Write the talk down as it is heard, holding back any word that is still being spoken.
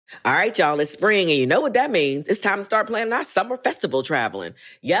All right, y'all, it's spring, and you know what that means. It's time to start planning our summer festival traveling.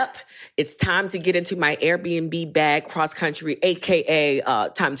 Yep, it's time to get into my Airbnb bag cross country, aka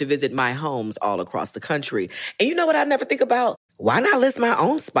time to visit my homes all across the country. And you know what I never think about? Why not list my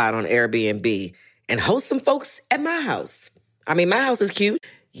own spot on Airbnb and host some folks at my house? I mean, my house is cute.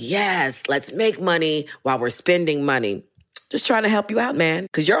 Yes, let's make money while we're spending money. Just trying to help you out, man,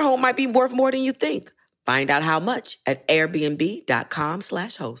 because your home might be worth more than you think. Find out how much at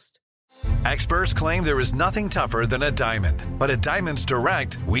airbnb.com/host. Experts claim there is nothing tougher than a diamond. But at Diamonds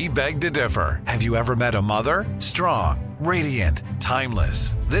Direct, we beg to differ. Have you ever met a mother? Strong, radiant,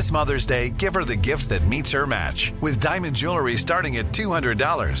 timeless. This Mother's Day, give her the gift that meets her match. With diamond jewelry starting at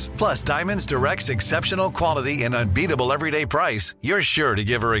 $200. Plus Diamonds Direct's exceptional quality and unbeatable everyday price, you're sure to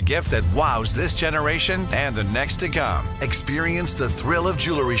give her a gift that wows this generation and the next to come. Experience the thrill of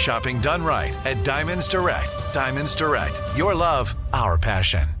jewelry shopping done right at Diamonds Direct. Diamonds Direct. Your love, our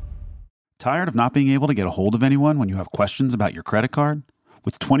passion. Tired of not being able to get a hold of anyone when you have questions about your credit card?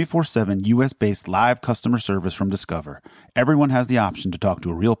 With 24/7 U.S.-based live customer service from Discover, everyone has the option to talk to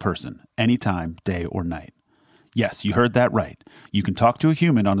a real person, anytime, day or night. Yes, you heard that right. You can talk to a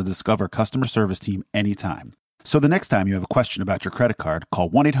human on the Discover customer service team anytime. So the next time you have a question about your credit card, call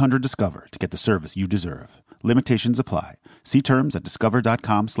 1-800-DISCOVER to get the service you deserve. Limitations apply. See terms at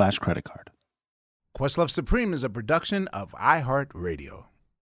discover.com/creditcard. Questlove Supreme is a production of iHeartRadio.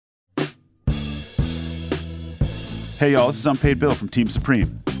 Hey y'all, this is Unpaid Bill from Team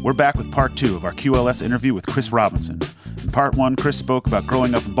Supreme. We're back with part 2 of our QLS interview with Chris Robinson. In part 1, Chris spoke about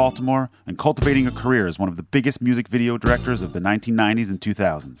growing up in Baltimore and cultivating a career as one of the biggest music video directors of the 1990s and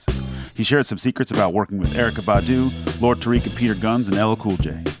 2000s. He shared some secrets about working with Erykah Badu, Lord Tariq and Peter Gunz, and LL Cool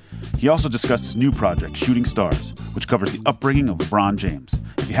J. He also discussed his new project, Shooting Stars, which covers the upbringing of LeBron James.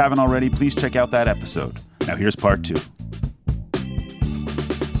 If you haven't already, please check out that episode. Now here's part 2.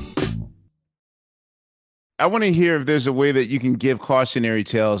 I want to hear if there's a way that you can give cautionary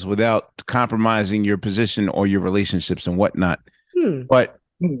tales without compromising your position or your relationships and whatnot. But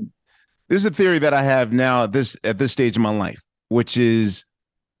there's a theory that I have now at this stage of my life, which is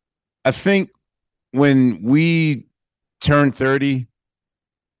I think when we turn 30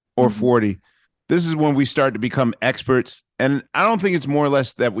 or 40, this is when we start to become experts. And I don't think it's more or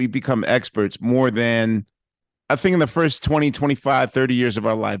less that we become experts more than I think in the first 20, 25, 30 years of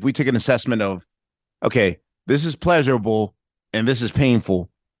our life, we take an assessment of, okay, this is pleasurable and this is painful.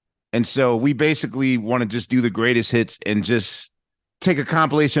 And so we basically want to just do the greatest hits and just take a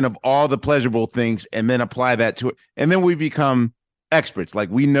compilation of all the pleasurable things and then apply that to it. And then we become experts. Like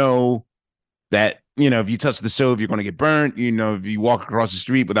we know that, you know, if you touch the stove, you're going to get burnt. You know, if you walk across the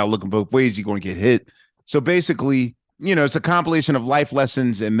street without looking both ways, you're going to get hit. So basically, you know, it's a compilation of life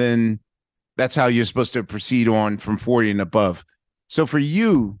lessons. And then that's how you're supposed to proceed on from 40 and above. So for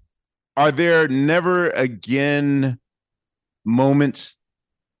you, are there never again moments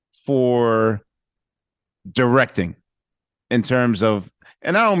for directing in terms of,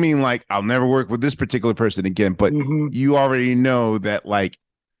 and I don't mean like I'll never work with this particular person again, but you already know that like,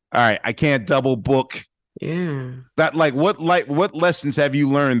 all right, I can't double book. Yeah. That what lessons have you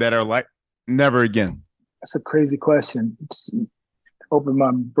learned that are like never again? That's a crazy question. Just open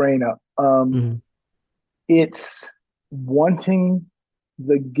my brain up. It's wanting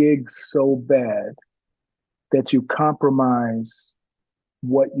the gig so bad that you compromise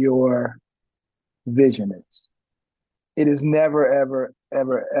what your vision is. It has never, ever,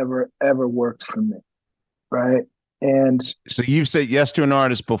 ever, ever, ever worked for me, right? And so you've said yes to an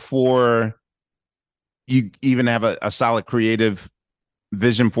artist before you even have a solid creative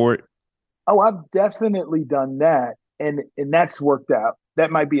vision for it? Oh, I've definitely done that, and that's worked out.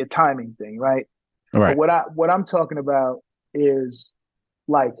 That might be a timing thing, right? All right. But what I'm talking about is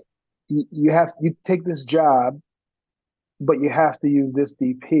like you take this job, but you have to use this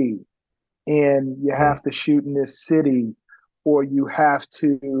DP, and you have to shoot in this city, or you have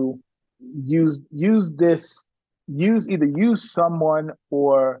to use someone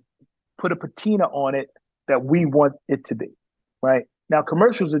or put a patina on it that we want it to be, right? Now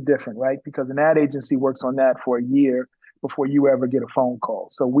commercials are different, right? Because an ad agency works on that for a year before you ever get a phone call.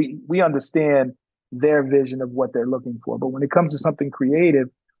 So we understand their vision of what they're looking for. But when it comes to something creative,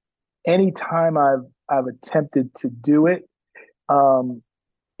 anytime I've attempted to do it,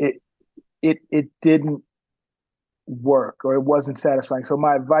 it didn't work, or it wasn't satisfying. So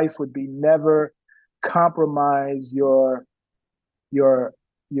my advice would be never compromise your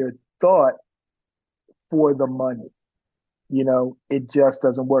thought for the money. You know, it just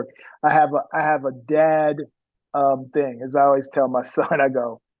doesn't work. I have a dad thing. As I always tell my son, I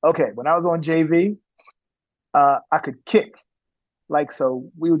go, okay, when I was on JV, I could kick Like, so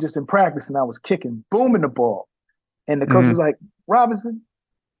we were just in practice and I was kicking, booming the ball. And the coach was like, Robinson,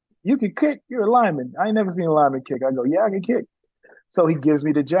 you can kick. You're a lineman. I ain't never seen a lineman kick. I go, yeah, I can kick. So he gives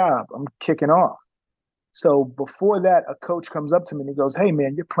me the job. I'm kicking off. So before that, a coach comes up to me and he goes, hey,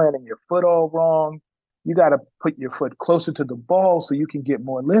 man, you're planting your foot all wrong. You got to put your foot closer to the ball so you can get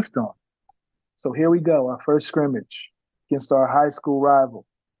more lift on. So here we go, our first scrimmage against our high school rival.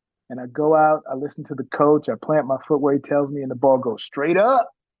 And I go out, I listen to the coach, I plant my foot where he tells me, and the ball goes straight up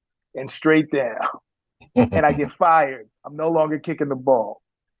and straight down. And I get fired. I'm no longer kicking the ball.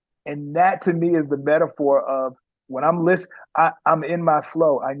 And that to me is the metaphor of when I'm listening, I'm in my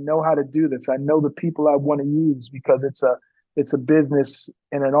flow. I know how to do this. I know the people I want to use because it's a business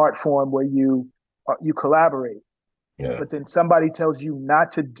and an art form where you collaborate. Yeah. But then somebody tells you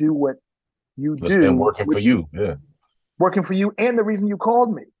not to do what you do. It's been working for you. Yeah. Working for you. And the reason you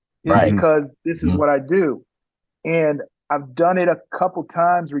called me is because this is what I do. And I've done it a couple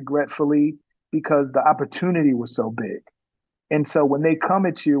times, regretfully, because the opportunity was so big. And so when they come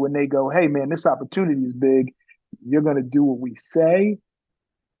at you and they go, hey, man, this opportunity is big, you're going to do what we say,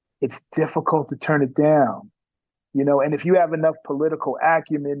 it's difficult to turn it down. You know, and if you have enough political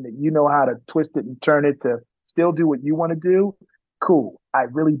acumen that you know how to twist it and turn it to still do what you want to do, cool. I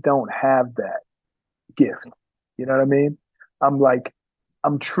really don't have that gift. You know what I mean?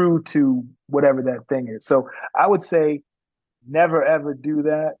 I'm true to whatever that thing is. So I would say never, ever do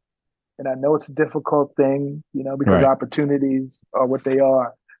that. And I know it's a difficult thing, you know, because opportunities are what they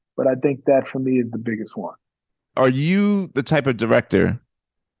are. But I think that for me is the biggest one. Are you the type of director,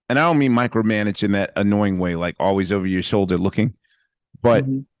 and I don't mean micromanage in that annoying way, like always over your shoulder looking, but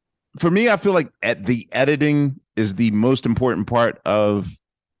for me, I feel like the editing is the most important part of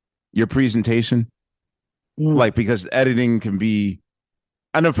your presentation. Like, because editing can be,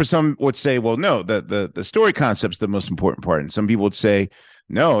 I know for some would say, well, no, the story concept's the most important part. And some people would say,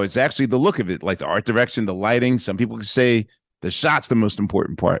 no, it's actually the look of it, like the art direction, the lighting. Some people could say the shot's the most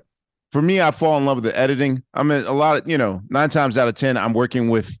important part. For me, I fall in love with the editing. I mean, a lot of, 9 times out of 10, I'm working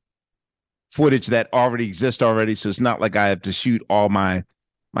with footage that already exists already. So it's not like I have to shoot all my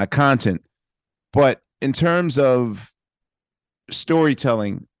content. But in terms of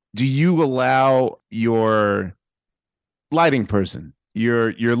storytelling, do you allow your lighting person,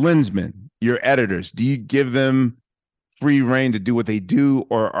 your lensman, your editors, do you give them free reign to do what they do,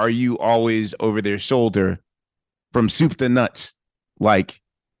 or are you always over their shoulder from soup to nuts, like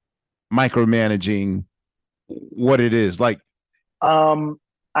micromanaging what it is? Like,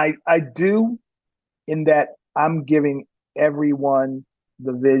 I do, in that I'm giving everyone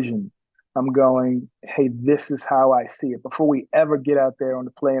the vision. I'm going, hey, this is how I see it. Before we ever get out there on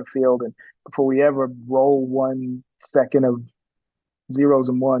the playing field and before we ever roll 1 second of zeros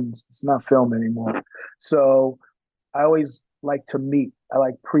and ones, it's not film anymore. So I always like to meet. I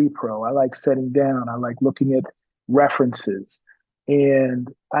like pre-pro. I like setting down. I like looking at references. And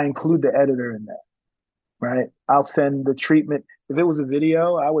I include the editor in that, right? I'll send the treatment. If it was a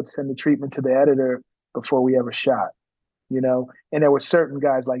video, I would send the treatment to the editor before we ever shot, And there were certain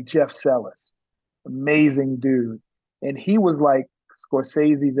guys like Jeff Sellis, amazing dude. And he was like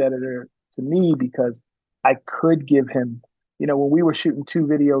Scorsese's editor to me because I could give him, when we were shooting 2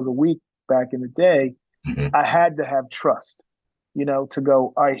 videos a week back in the day, I had to have trust, to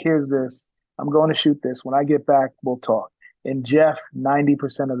go, all right, here's this. I'm going to shoot this. When I get back, we'll talk. And Jeff,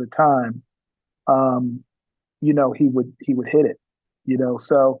 90% of the time, he would hit it,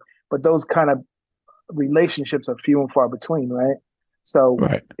 So, but those kind of relationships are few and far between, right? So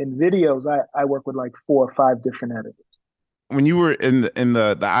in videos, I work with like 4 or 5 different editors. When you were in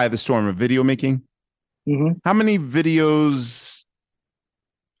the eye of the storm of video making, how many videos?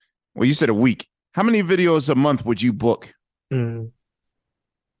 Well, you said a week. How many videos a month would you book?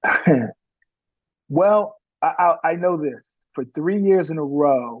 Well, I know this. For 3 years in a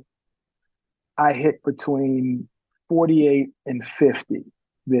row, I hit between 48 and 50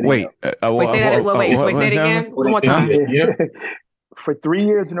 videos. Wait, say that again. One more time. For 3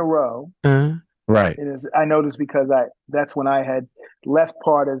 years in a row. Right. I know this because that's when I had left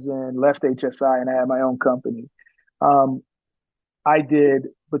Partisan, left HSI, and I had my own company. I did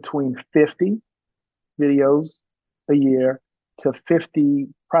between 50 videos a year to 50,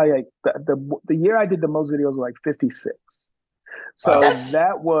 probably like the year I did the most videos were like 56. So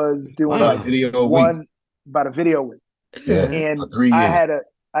that was doing like about a video a week. Yeah, and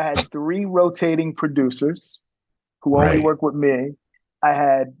I had 3 rotating producers who only work with me. I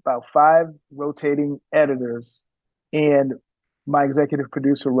had about 5 rotating editors, and my executive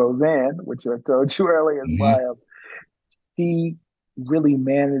producer, Roseanne, which I told you earlier is wild. He really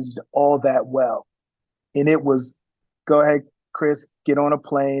managed all that well. And it was, go ahead, Chris, get on a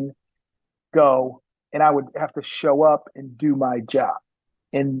plane, go. And I would have to show up and do my job.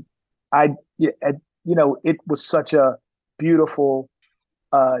 And it was such a beautiful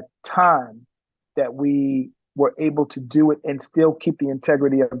time that we were able to do it and still keep the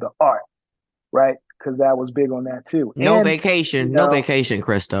integrity of the art, right? Because I was big on that too. No vacation,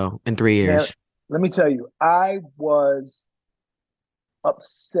 Christo, in 3 years. Man, let me tell you, I was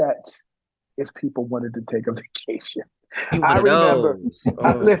upset if people wanted to take a vacation. I remember.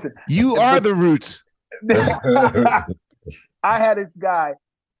 Listen, you are the roots. I had this guy,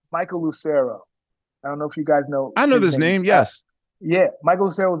 Michael Lucero. I don't know if you guys know. I know this name. Yes. Yeah, Michael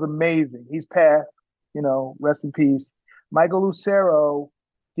Lucero was amazing. He's passed. Rest in peace. Michael Lucero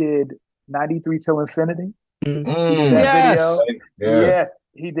did 93 Till Infinity. Yes. Video. Yeah. Yes,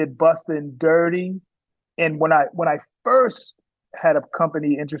 he did Bustin' Dirty. And when I first had a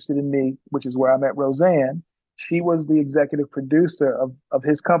company interested in me, which is where I met Roseanne, she was the executive producer of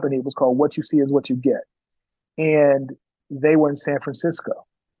his company. It was called What You See Is What You Get. And they were in San Francisco.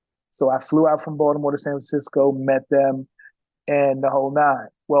 So I flew out from Baltimore to San Francisco, met them, and the whole nine.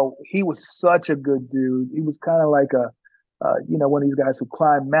 Well, he was such a good dude. He was kind of like one of these guys who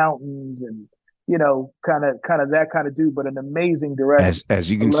climb mountains and, kind of that kind of dude, but an amazing director.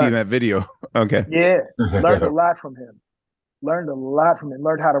 As you can see in that video. Okay. Yeah. Learned a lot from him. Learned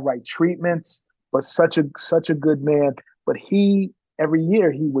how to write treatments, but such a good man. But every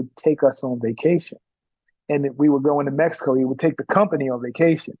year he would take us on vacation. And we would go into Mexico. He would take the company on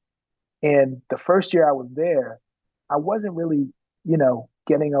vacation. And the first year I was there, I wasn't really,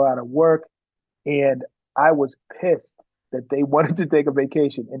 getting a lot of work. And I was pissed that they wanted to take a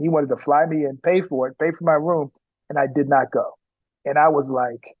vacation. And he wanted to fly me and pay for my room. And I did not go. And I was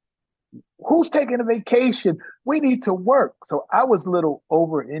like, who's taking a vacation? We need to work. So I was a little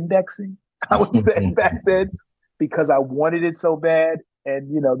over-indexing, I would say, back then, because I wanted it so bad.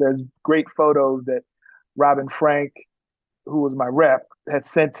 And, there's great photos that Robin Frank, who was my rep, had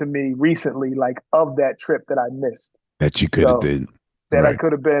sent to me recently, like of that trip that I missed. That you could have did. That right. I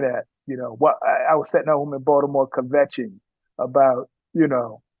could have been at. I was sitting at home in Baltimore kvetching about,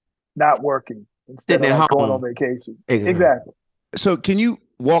 not working instead of going on vacation. Exactly. So can you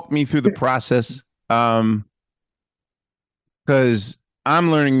walk me through the process? Because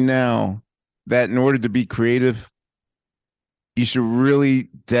I'm learning now that in order to be creative, you should really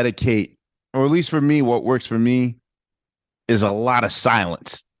dedicate, or at least for me, what works for me is a lot of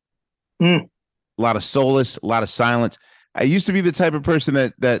silence, a lot of solace, a lot of silence. I used to be the type of person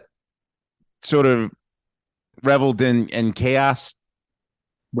that sort of reveled in chaos.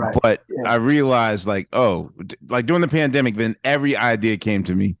 Right. But I realized like during the pandemic, then every idea came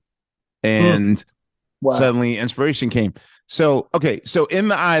to me and suddenly inspiration came. So, okay. So in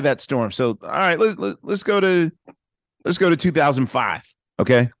the eye of that storm. So, all right, let's go to 2005.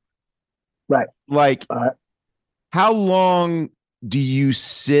 Okay. Right. Like how long do you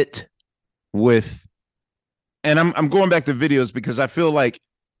sit with, and I'm going back to videos because I feel like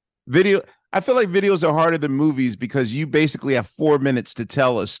videos are harder than movies because you basically have 4 minutes to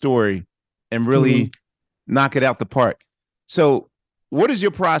tell a story and really knock it out the park. So what is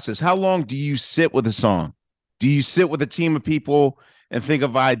your process? How long do you sit with a song? Do you sit with a team of people and think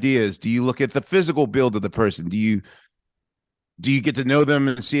of ideas? Do you look at the physical build of the person? Do you get to know them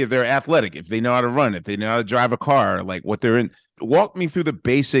and see if they're athletic, if they know how to run, if they know how to drive a car, like what they're in? Walk me through the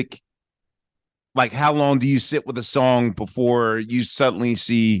basic, like how long do you sit with a song before you suddenly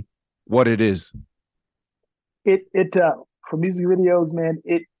see what it is? It for music videos, man,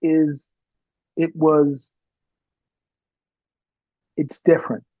 it's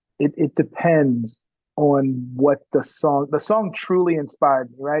different. It depends on what the song truly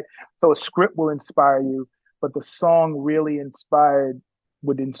inspired me, right? So a script will inspire you, but the song really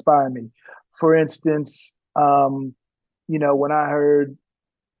would inspire me. For instance, when I heard,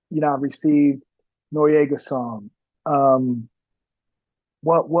 I received Noriega's song,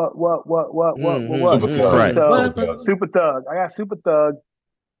 what? Right. So Super Thug. I got Super Thug.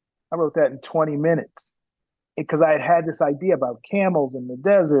 I wrote that in 20 minutes because I had this idea about camels in the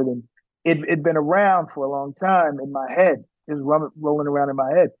desert, and it'd been around for a long time in my head. It was rolling around in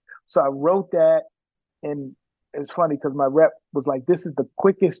my head. So I wrote that, and it's funny because my rep was like, "This is the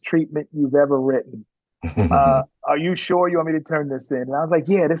quickest treatment you've ever written. Are you sure you want me to turn this in?" And I was like,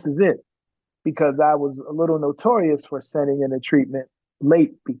 "Yeah, this is it," because I was a little notorious for sending in a treatment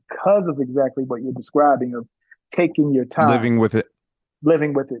late because of exactly what you're describing of taking your time, living with it.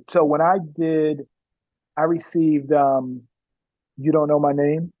 So when I received You Don't Know My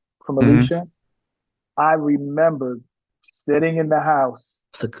Name from Alicia. I remember sitting in the house.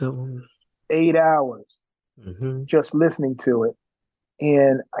 It's a good one. 8 hours just listening to it.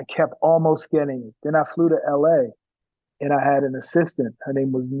 And I kept almost getting it. Then I flew to LA and I had an assistant. Her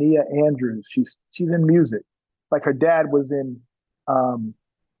name was Nia Andrews. She's in music. Like her dad was in,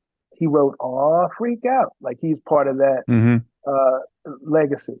 he wrote Aw Freak Out. Like he's part of that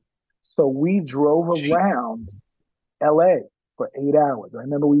legacy. So we drove around LA for 8 hours. I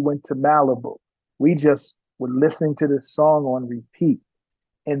remember we went to Malibu. We just were listening to this song on repeat.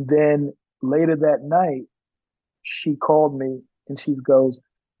 And then later that night, she called me and she goes,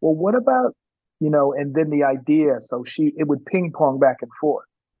 well, what about, and then the idea. So it would ping pong back and forth.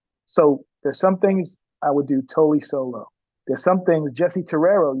 So there's some things I would do totally solo. There's some things, Jesse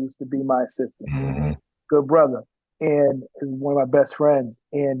Terrero used to be my assistant, good brother, and one of my best friends.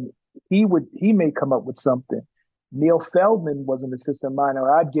 And he may come up with something. Neil Feldman was an assistant of mine,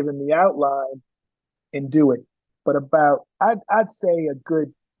 or I'd give him the outline and do it. But I'd say a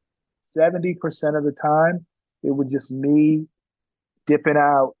good 70% of the time, it was just me dipping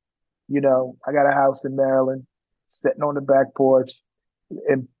out. I got a house in Maryland, sitting on the back porch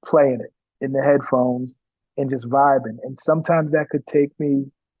and playing it in the headphones and just vibing. And sometimes that could take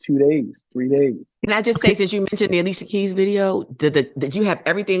me 2 days, 3 days. Can I just say, since you mentioned the Alicia Keys video, did you have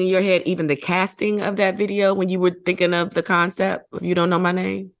everything in your head, even the casting of that video when you were thinking of the concept of You Don't Know My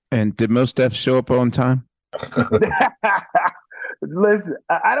Name? And did Mos Def show up on time? Listen,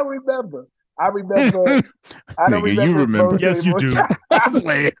 I don't remember. I don't remember. You remember. Yes, you do.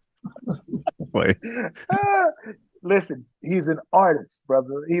 Wait. Listen, he's an artist,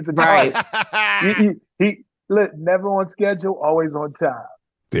 brother. He's an artist. He never on schedule, always on time.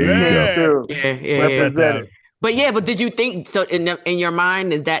 There you go. Represented. But did you think so in your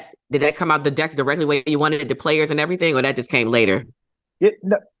mind? Did that come out the deck directly where you wanted the players and everything, or that just came later? I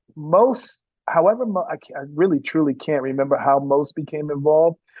really truly can't remember how most became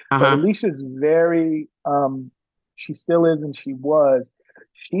involved. But Alicia's very, she still is and she was.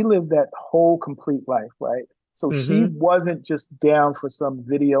 She lives that whole complete life, right? So she wasn't just down for some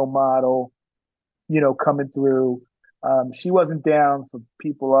video model, coming through. She wasn't down for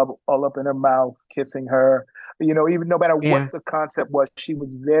people all up in her mouth, kissing her. Even no matter what the concept was, she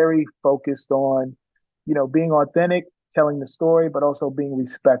was very focused on, being authentic, telling the story, but also being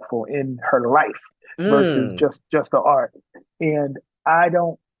respectful in her life versus just the art. And I've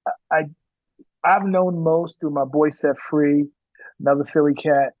known Mos through my boy Set Free, another Philly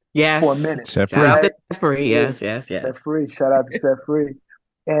cat. Yes. For a minute. Set Free. Shout out to Set Free. Yes. Set Free. Shout out to Set Free.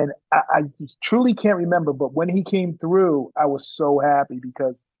 And I just truly can't remember, but when he came through, I was so happy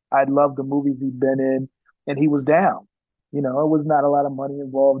because I loved the movies he'd been in and he was down. It was not a lot of money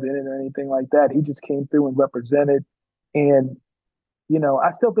involved in it or anything like that. He just came through and represented. And,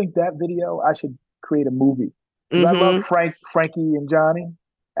 I still think that video, I should create a movie. I love Frankie and Johnny,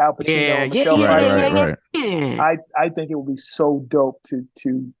 Al Pacino, Michelle Pfeiffer. Right. I think it would be so dope to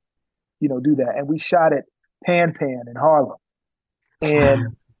do that. And we shot at Pan Pan in Harlem.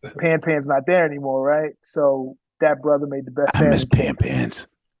 And Pan Pan's not there anymore, right? So that brother made the best. I miss Pan Pans.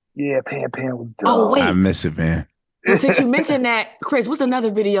 Yeah, Pan Pan was dope. Oh, wait. I miss it, man. So since you mentioned that, Chris, what's another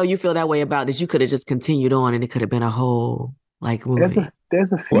video you feel that way about that you could have just continued on and it could have been a whole movie?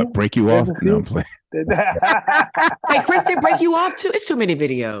 There's a few. What, break you off? No, I'm playing. Hey, Chris did break you off too? It's too many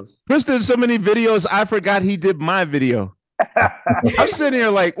videos. Chris did so many videos, I forgot he did my video. I'm sitting here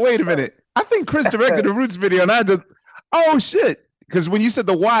like, wait a minute. I think Chris directed the Roots video and I did, oh shit. Because when you said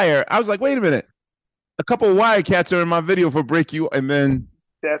The Wire, I was like, wait a minute. A couple of Wire cats are in my video for Break You, and then...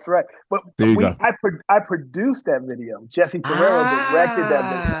 That's right. But I produced that video. Jesse Terrero directed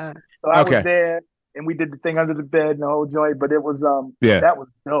that video. So I was there, and we did the thing under the bed and the whole joint, but it was, that was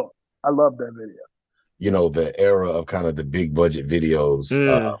dope. I love that video. The era of kind of the big budget videos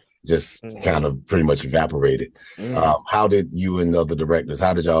just kind of pretty much evaporated. How did you and the other directors,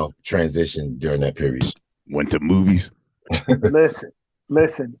 how did y'all transition during that period? Went to movies.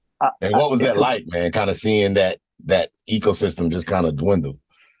 Listen. And what was that like, man? Kind of seeing that ecosystem just kind of dwindle.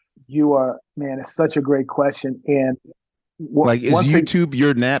 It's such a great question. And is YouTube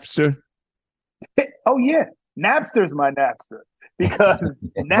your Napster? Oh yeah, Napster's my Napster because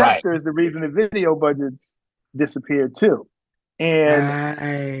Napster is the reason the video budgets disappeared too.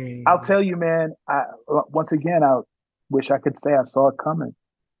 And I'll tell you, man. I wish I could say I saw it coming,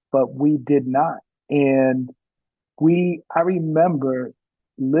 but we did not. And I remember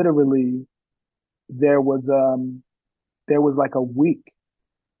literally there was like a week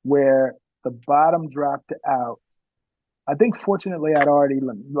where the bottom dropped out. I think fortunately I'd already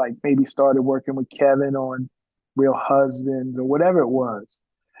like maybe started working with Kevin on Real Husbands or whatever it was.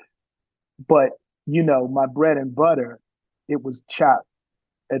 But my bread and butter, it was chopped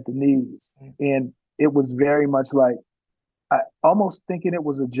at the knees. And it was very much like, I almost thinking it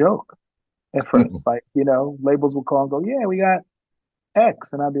was a joke at first. Like, labels would call and go, yeah, we got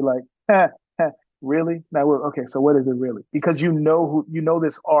X. And I'd be like, really? Now, okay, so what is it really? Because you know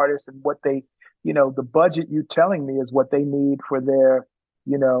this artist and what they, the budget you telling me is what they need for their,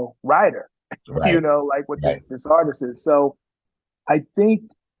 writer, Right. like what this artist is. So I think,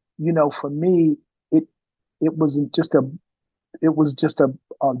 for me, it was just a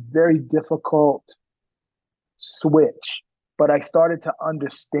very difficult switch, but I started to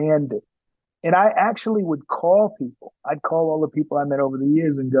understand it. And I actually would call people. I'd call all the people I met over the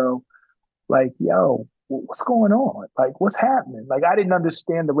years and go, like, yo, what's going on? Like, what's happening? Like, I didn't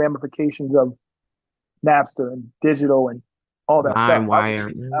understand the ramifications of Napster and digital and all that stuff.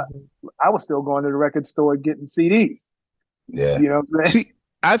 I was still going to the record store getting CDs. Yeah. You know what I'm saying? See,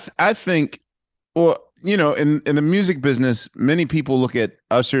 I think, or, in the music business, many people look at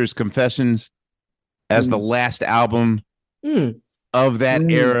Usher's Confessions as the last album of that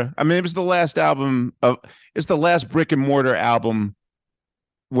era. I mean, it was the last album it's the last brick and mortar album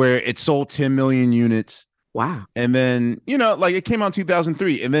where it sold 10 million units. Wow. And then, like it came out in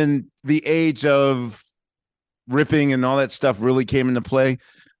 2003. And then the age of ripping and all that stuff really came into play.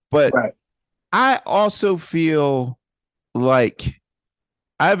 But I also feel like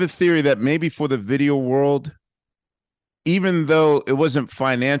I have a theory that maybe for the video world, even though it wasn't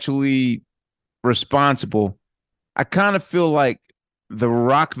financially responsible, I kind of feel like the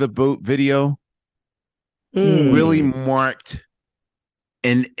Rock the Boat video really marked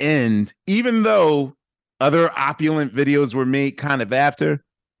an end, even though other opulent videos were made kind of after.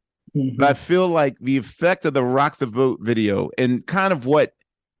 But I feel like the effect of the Rock the Boat video and kind of what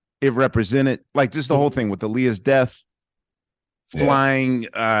it represented, like just the whole thing with Aaliyah's death, flying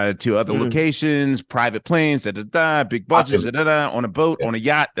to other locations, private planes, big budgets, on a boat, on a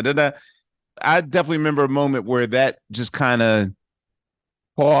yacht, I definitely remember a moment where that just kind of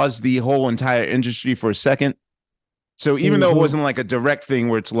paused the whole entire industry for a second. So even though it wasn't like a direct thing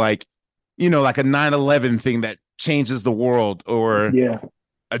where it's like, like a 9/11 thing that changes the world, or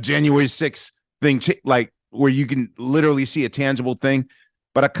a January 6th thing, like where you can literally see a tangible thing.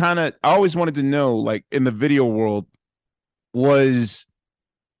 But I always wanted to know, like in the video world, was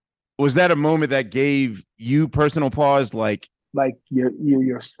that a moment that gave you personal pause? Like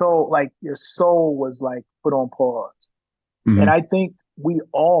your soul was like put on pause. And I think we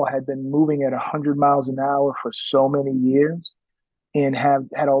all had been moving at 100 miles an hour for so many years and have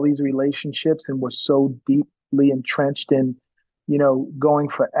had all these relationships and were so deeply entrenched in, going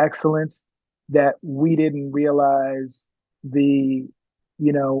for excellence that we didn't realize the,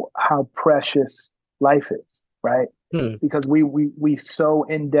 how precious life is, right? Because we so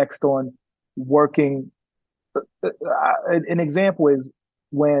indexed on working. An example is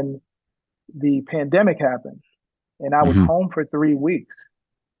when the pandemic happened and I was home for 3 weeks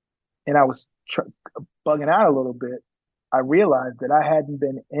and I was bugging out a little bit. I realized that I hadn't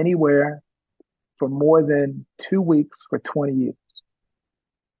been anywhere for more than 2 weeks for 20 years.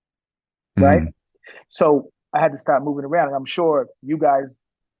 Right? So I had to stop moving around. And I'm sure you guys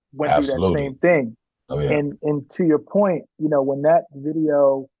went through that same thing. Oh, yeah. And to your point, when that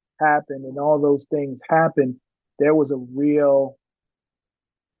video happened and all those things happened, there was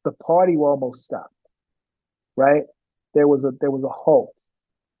the party almost stopped, right? There was a halt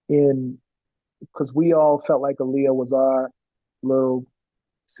because we all felt like Aaliyah was our little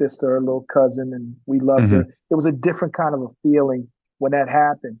sister, little cousin, and we loved her. It was a different kind of a feeling when that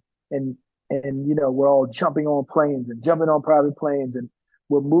happened. And we're all jumping on planes and jumping on private planes and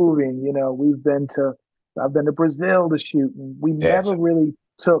we're moving, I've been to Brazil to shoot, and we never really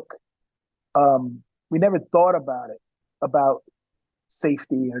we never thought about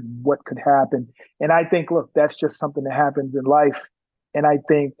safety and what could happen. And I think, look, that's just something that happens in life. And I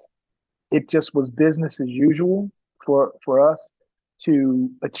think it just was business as usual for us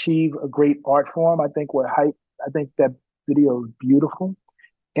to achieve a great art form. I think we're hyped. I think that video is beautiful.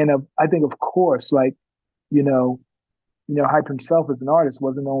 And I think, of course, like, Hype himself as an artist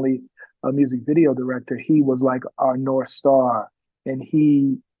wasn't only a music video director. He was like our North Star, and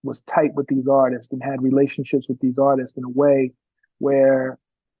he was tight with these artists and had relationships with these artists in a way where,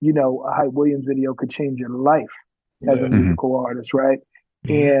 a Hype Williams video could change your life as a musical artist, right?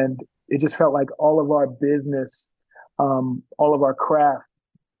 And it just felt like all of our business, all of our craft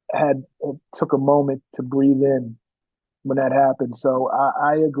took a moment to breathe in when that happened. So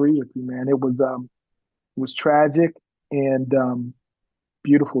I agree with you, man. It was tragic and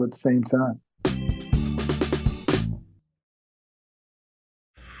beautiful at the same time.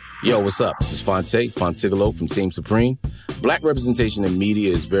 Yo, what's up? This is Fontigolo from Team Supreme. Black representation in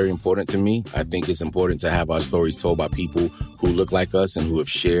media is very important to me. I think it's important to have our stories told by people who look like us and who have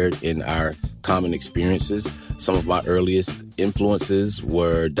shared in our common experiences. Some of my earliest influences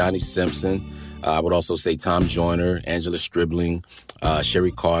were Donnie Simpson. I would also say Tom Joyner, Angela Stribling,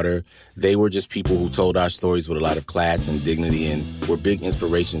 Sherry Carter. They were just people who told our stories with a lot of class and dignity and were big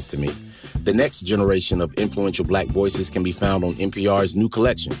inspirations to me. The next generation of influential Black voices can be found on NPR's new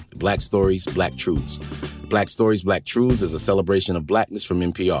collection, Black Stories, Black Truths. Black Stories, Black Truths is a celebration of Blackness from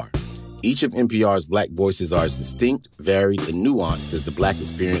NPR. Each of NPR's Black voices are as distinct, varied, and nuanced as the Black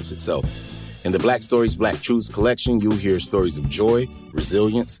experience itself. In the Black Stories, Black Truths collection, you'll hear stories of joy,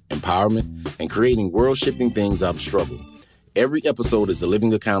 resilience, empowerment, and creating world-shifting things out of struggle. Every episode is a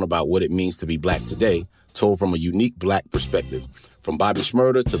living account about what it means to be Black today, told from a unique Black perspective. From Bobby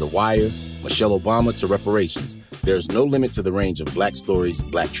Shmurda to The Wire, Michelle Obama to reparations, there's no limit to the range of Black stories,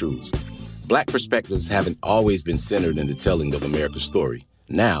 Black truths. Black perspectives haven't always been centered in the telling of America's story.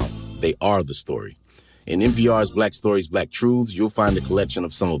 Now, they are the story. In NPR's Black Stories, Black Truths, you'll find a collection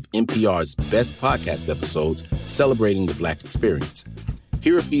of some of NPR's best podcast episodes celebrating the Black experience.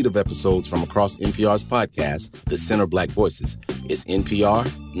 Hear a feed of episodes from across NPR's podcasts, The Center Black Voices. It's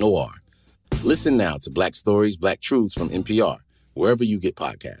NPR Noir. Listen now to Black Stories, Black Truths from NPR, wherever you get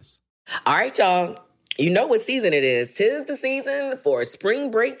podcasts. All right, y'all. You know what season it is. 'Tis the season for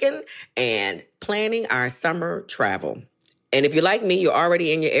spring breaking and planning our summer travel. And if you're like me, you're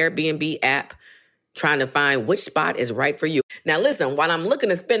already in your Airbnb app trying to find which spot is right for you. Now, listen, while I'm looking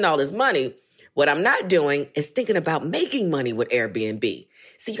to spend all this money, what I'm not doing is thinking about making money with Airbnb.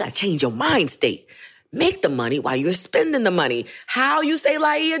 See, you got to change your mind state. Make the money while you're spending the money. How, you say,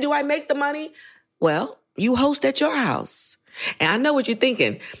 Laia, do I make the money? Well, you host at your house. And I know what you're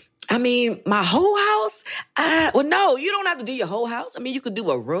thinking. I mean, my whole house? Well, no, you don't have to do your whole house. I mean, you could do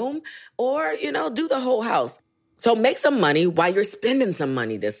a room or, do the whole house. So make some money while you're spending some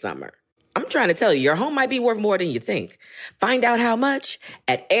money this summer. I'm trying to tell you, your home might be worth more than you think. Find out how much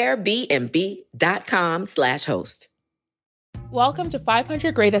at airbnb.com/host. Welcome to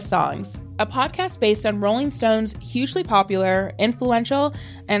 500 Greatest Songs, a podcast based on Rolling Stone's hugely popular, influential,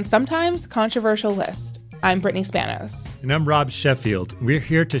 and sometimes controversial list. I'm Brittany Spanos. And I'm Rob Sheffield. We're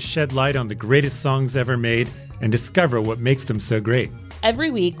here to shed light on the greatest songs ever made and discover what makes them so great.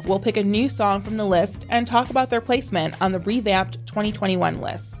 Every week, we'll pick a new song from the list and talk about their placement on the revamped 2021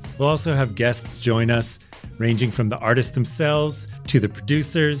 list. We'll also have guests join us, ranging from the artists themselves to the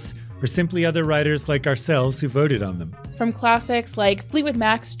producers, or simply other writers like ourselves who voted on them. From classics like Fleetwood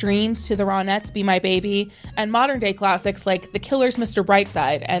Mac's Dreams to the Ronettes' Be My Baby, and modern-day classics like The Killer's Mr.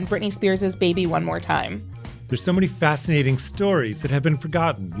 Brightside and Britney Spears' Baby One More Time. There's so many fascinating stories that have been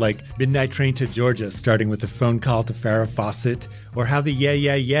forgotten, like Midnight Train to Georgia, starting with a phone call to Farrah Fawcett, or how the Yeah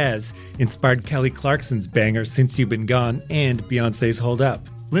Yeah Yeahs inspired Kelly Clarkson's banger Since You've Been Gone and Beyoncé's Hold Up.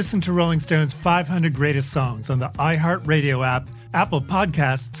 Listen to Rolling Stone's 500 Greatest Songs on the iHeartRadio app, Apple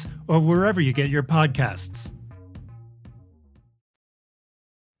Podcasts, or wherever you get your podcasts.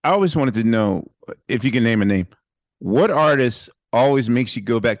 I always wanted to know, if you can name a name, what artist always makes you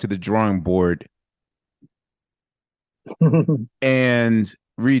go back to the drawing board and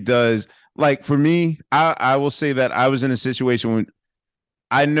redoes? Like, for me, I will say that I was in a situation when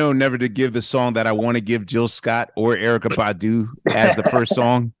I know never to give the song that I want to give Jill Scott or Erykah Badu as the first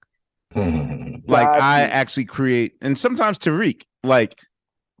song. Like, I actually create, and sometimes Tariq, like,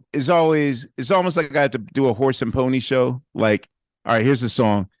 it's almost like I have to do a horse and pony show. Like, all right, here's the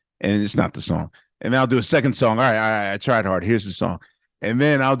song, and it's not the song. And then I'll do a second song. All right, I tried hard. Here's the song. And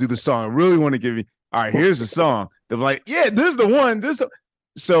then I'll do the song I really want to give you. All right, here's the song. They're like, yeah, this is the one.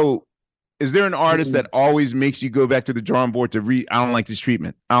 So is there an artist that always makes you go back to the drawing board to I don't like this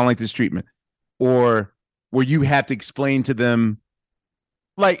treatment. I don't like this treatment. Or where you have to explain to them,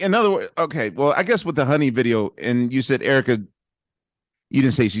 like, in other words, okay, well, I guess with the Honey video, and you said Erykah, you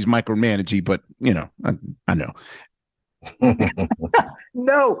didn't say she's micromanaging, but, I know.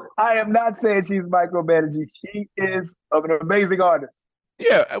 No, I am not saying she's micromanaging. She is an amazing artist.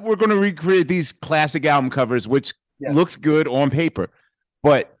 Yeah, we're going to recreate these classic album covers, which looks good on paper.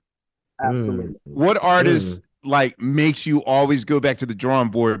 But absolutely, what artist like makes you always go back to the drawing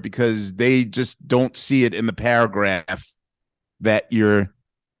board because they just don't see it in the paragraph that you're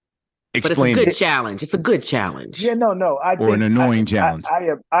explaining? But it's a good challenge. It's a good challenge. Yeah, no. Or an annoying challenge.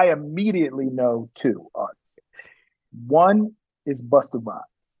 I immediately know two artists. One is Busta Rhymes.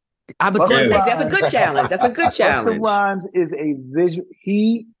 I was going to say, that's a good challenge. That's a good challenge. Busta Rhymes is a visual.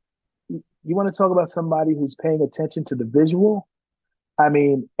 You want to talk about somebody who's paying attention to the visual? I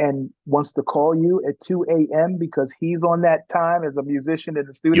mean, and wants to call you at 2 a.m. because he's on that time as a musician in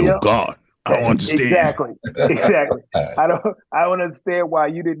the studio. Yo, God, I don't understand. Exactly. I don't understand why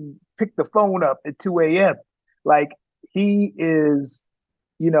you didn't pick the phone up at 2 a.m. Like, he is,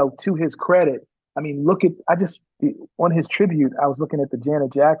 to his credit. I mean, on his tribute, I was looking at the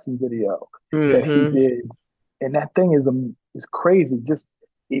Janet Jackson video that he did, and that thing is crazy. Just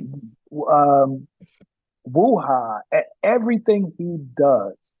woo-ha. Everything he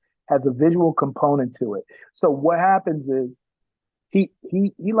does has a visual component to it. So what happens is he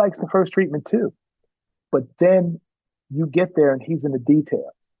likes the first treatment too, but then you get there and he's in the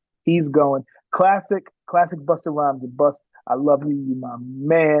details. He's going classic Busta Rhymes and Bust. I love you, you my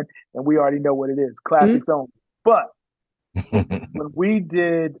man, and we already know what it is. Classics only. But when we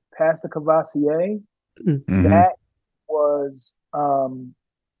did Pastor Cavassier, that was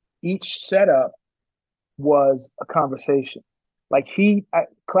each setup was a conversation. Like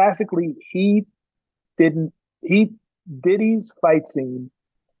Diddy's fight scene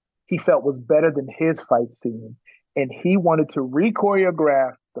he felt was better than his fight scene, and he wanted to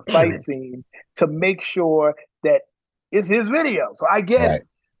re-choreograph the fight scene to make sure that it's his video. So I get it.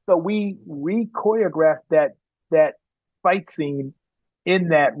 So we re-choreographed that fight scene in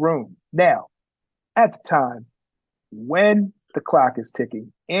that room. Now, at the time, when the clock is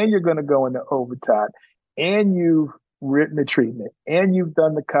ticking and you're going to go into overtime and you've written the treatment and you've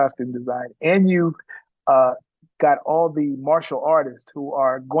done the costume design and you've got all the martial artists who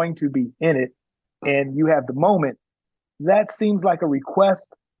are going to be in it and you have the moment, that seems like a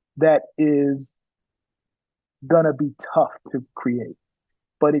request that is going to be tough to create.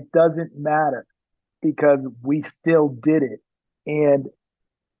 But it doesn't matter because we still did it. And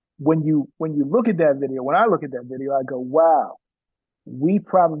when you look at that video, when I look at that video, I go, wow, we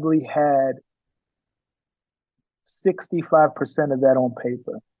probably had 65% of that on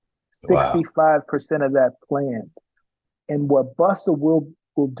paper, 65% of that planned. And what Busta will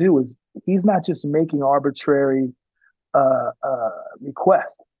do is he's not just making arbitrary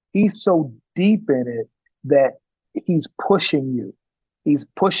requests. He's so deep in it that he's pushing you. He's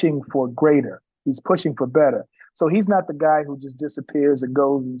pushing for greater. He's pushing for better. So he's not the guy who just disappears and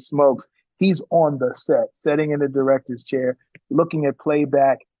goes and smokes. He's on the set, sitting in the director's chair, looking at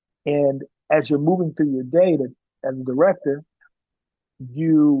playback. And as you're moving through your day as a director,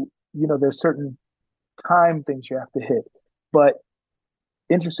 you know, there's certain time things you have to hit. But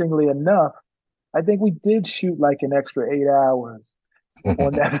interestingly enough, I think we did shoot like an extra 8 hours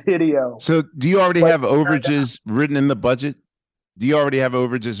on that video. So do you already have overages written in the budget? Do you already have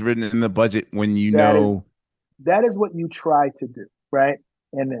overages written in the budget when you know? That is what you try to do, right?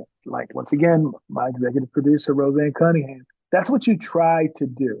 And then, like, once again, my executive producer, Roseanne Cunningham, that's what you try to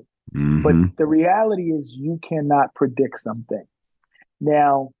do. Mm-hmm. But the reality is you cannot predict some things.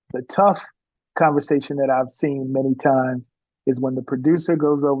 Now, the tough conversation that I've seen many times is when the producer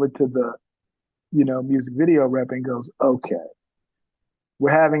goes over to the, music video rep and goes, okay,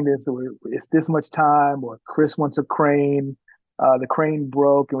 we're having this, it's this much time, or Chris wants a crane, the crane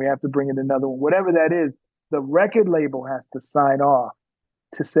broke and we have to bring in another one, whatever that is, the record label has to sign off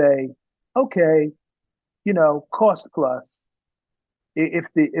to say, okay, cost plus. If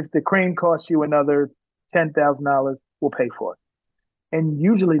the crane costs you another $10,000, we'll pay for it. And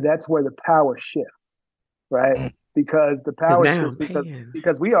usually that's where the power shifts, right? Because the power shifts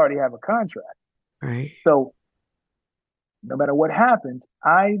because we already have a contract. Right. So no matter what happens,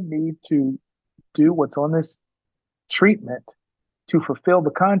 I need to do what's on this treatment to fulfill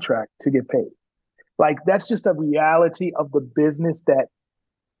the contract to get paid. Like, that's just a reality of the business that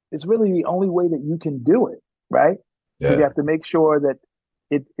is really the only way that you can do it, right? Yeah. You have to make sure that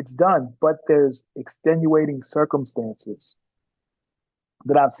it's done. But there's extenuating circumstances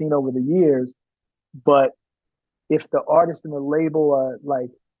that I've seen over the years. But if the artist and the label are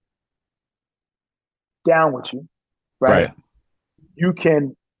like down with you, right? You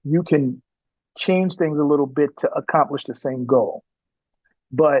can change things a little bit to accomplish the same goal.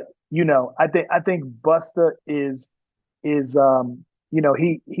 But I think Busta is he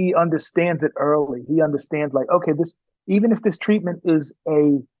understands it early. He understands, like, okay, even if this treatment is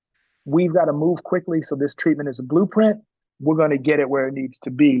we've got to move quickly, so this treatment is a blueprint, we're going to get it where it needs to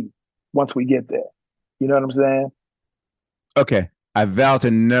be once we get there. You know what I'm saying? Okay. I vow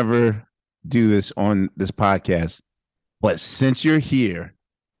to never do this on this podcast, but since you're here,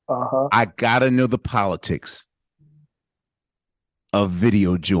 I got to know the politics of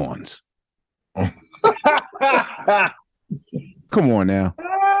video Johns. Come on now.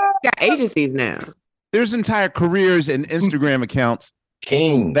 Got agencies now. There's entire careers and Instagram accounts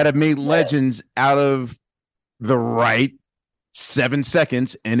that have made legends out of the right 7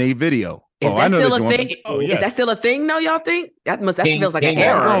 seconds in a video. Is that still a thing? Yes. Is that still a thing? No, y'all think that feels like an I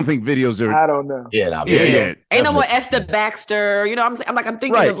error. don't think videos are. I don't know. Yeah. Ain't no more Esther Baxter. You know, I'm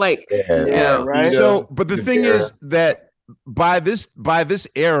thinking of like, right. So, but the thing is that by this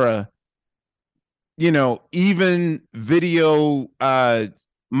era, you know, even video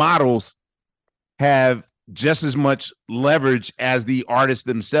models have just as much leverage as the artists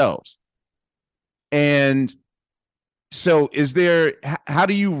themselves. And so how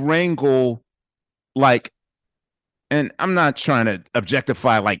do you wrangle, like, and I'm not trying to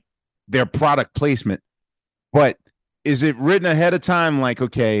objectify like their product placement, but is it written ahead of time? Like,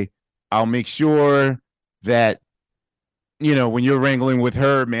 okay, I'll make sure that, you know, when you're wrangling with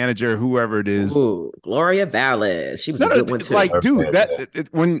her manager, whoever it is. Ooh, Gloria Vallis. She was a good one too. Like, dude,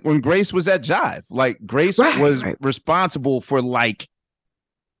 when Grace was at Jive, like Grace was responsible for like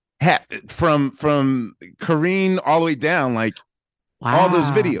from Kareen all the way down, like all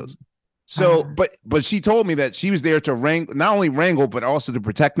those videos. So, but she told me that she was there to not only wrangle, but also to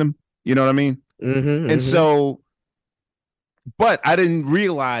protect them. You know what I mean? And so, but I didn't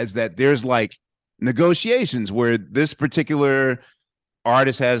realize that there's like negotiations where this particular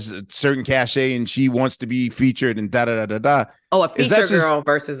artist has a certain cachet and she wants to be featured and da da da da da. Oh, a feature girl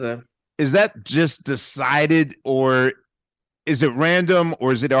versus a. Is that just decided, or is it random,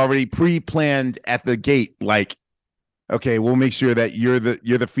 or is it already pre-planned at the gate? Like, okay, we'll make sure that you're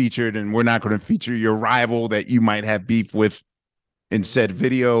the featured, and we're not going to feature your rival that you might have beef with in said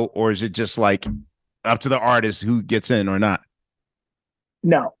video, or is it just like up to the artist who gets in or not?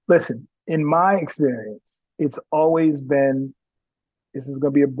 No, listen. In my experience, it's always been. This is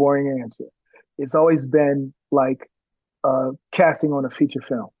going to be a boring answer. It's always been like casting on a feature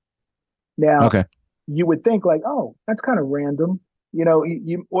film. Now, you would think like, oh, that's kind of random. You know,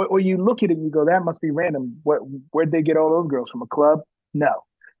 or you look at it and you go, that must be random. Where'd they get all those girls from? A club? No.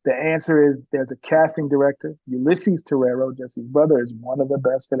 The answer is there's a casting director, Ulysses Terrero, Jesse's brother, is one of the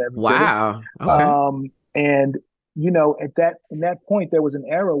best that ever did it. Wow. Okay. And you know, in that point, there was an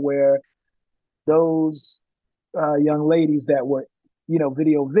era where those young ladies that were, you know,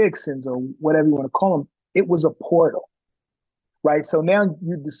 video vixens or whatever you want to call them, it was a portal, right? So now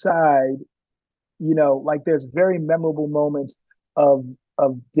you decide, you know, like there's very memorable moments of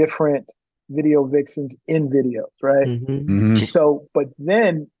different video vixens in videos, right? So, but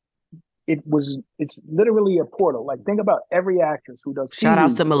then it's literally a portal. Like think about every actress who does shout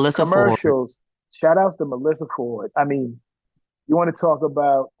outs to Melissa commercials. Shout outs to Melissa Ford. I mean, you want to talk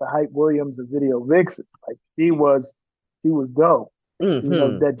about the Hype Williams of video vixens? Like she was dope. You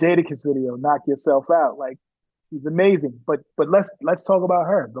know, that Jadakiss video, Knock Yourself Out. Like she's amazing. But let's talk about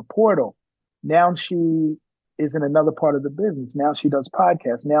her. The portal. Now she is in another part of the business. Now she does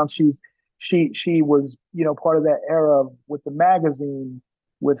podcasts. Now she was, you know, part of that era with the magazine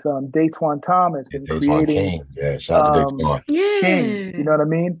with Daytwan Thomas and creating King. Shout out to Daytwan. King. You know what I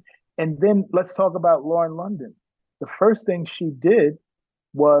mean? And then let's talk about Lauren London. The first thing she did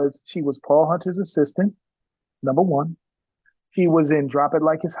was she was Paul Hunter's assistant, number one. She was in Drop It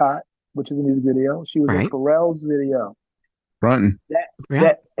Like It's Hot, which is a music video. She was in Pharrell's video. Frontin'.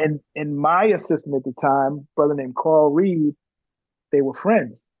 And my assistant at the time, brother named Carl Reed, they were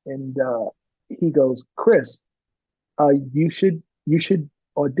friends. And he goes, Chris, you should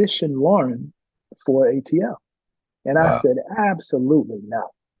audition Lauren for ATL. And I said, absolutely not.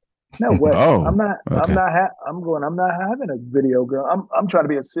 No way. I'm not having a video girl. I'm trying to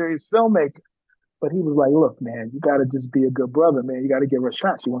be a serious filmmaker. But he was like, look, man, you got to just be a good brother, man. You got to give her a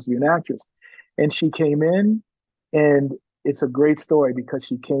shot. She wants to be an actress. And she came in, and it's a great story because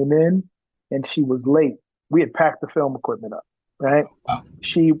she came in and she was late. We had packed the film equipment up, right? Wow.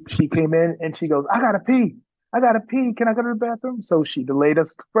 She came in and she goes, I got to pee. Can I go to the bathroom? So she delayed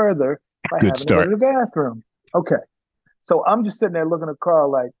us further by having to go to the bathroom. Okay. So I'm just sitting there looking at Carl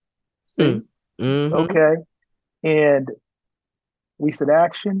like, see, okay. And we said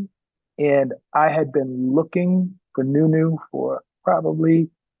action. And I had been looking for Nunu for probably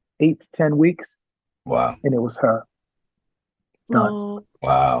 8 to 10 weeks. Wow. And it was her. Done.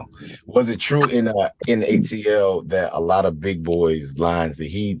 Wow. Was it true in ATL that a lot of Big Boy's lines, did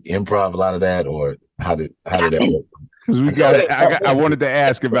he improv a lot of that, or how did that work? Because we got it. I wanted to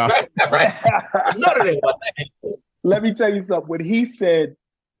ask about it. Let me tell you something. When he said,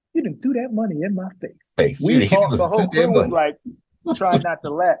 you didn't do that money in my face. We talked, the whole crew was like, try not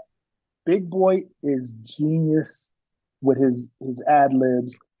to laugh. Big Boy is genius with his ad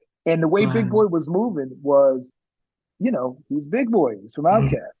libs. And the way Big Boy was moving was, you know, he's Big Boy. He's from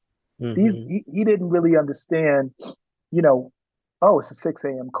Outkast. He didn't really understand, you know, oh, it's a 6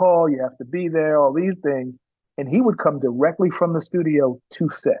 a.m. call. You have to be there, all these things. and he would come directly from the studio to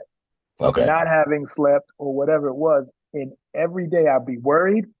set, not having slept or whatever it was. And every day I'd be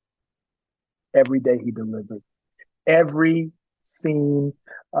worried. Every day he delivered. Every scene,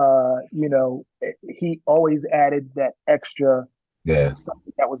 he always added that extra,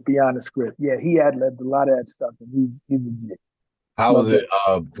 something that was beyond the script. Yeah, he ad-libbed a lot of that stuff, and he's a G. How was it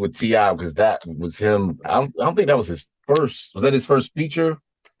with T.I.? Because that was him. I don't think that was his first. Was that his first feature?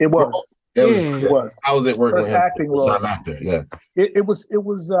 It was. It was. How was it working first with him? Acting role. Time actor. Yeah. It was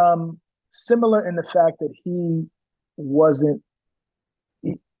similar in the fact that he wasn't.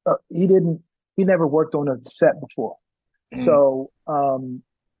 He never worked on a set before. So, me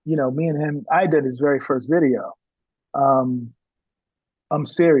and him, I did his very first video. I'm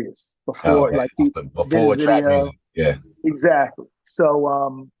serious before track music. Yeah, exactly. So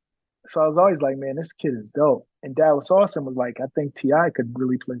I was always like, man, this kid is dope. And Dallas Austin was like, I think T.I. could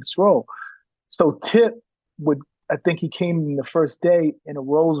really play this role. So Tip I think he came in the first day in a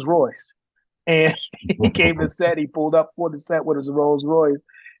Rolls Royce, and he came to set. He pulled up for the set with his Rolls Royce,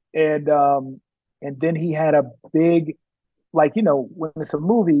 and then he had a big, when it's a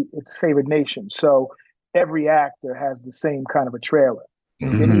movie, it's favored nation. So every actor has the same kind of a trailer.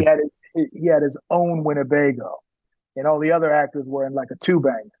 Mm-hmm. And he had his own Winnebago, and all the other actors were in like a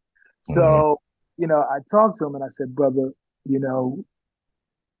two-banger. So, I talked to him and I said, brother, you're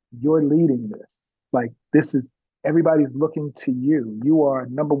leading this. Like, this is, everybody's looking to you. You are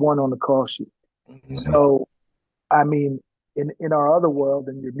number one on the call sheet. Mm-hmm. So, I mean, in our other world,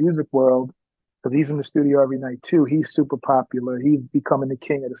 in your music world, because he's in the studio every night too, he's super popular. He's becoming the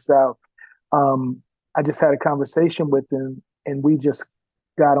king of the South. I just had a conversation with him, and we just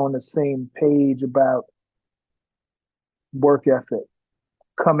got on the same page about work ethic,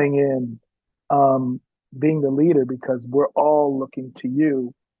 coming in, being the leader, because we're all looking to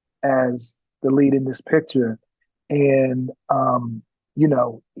you as the lead in this picture. And,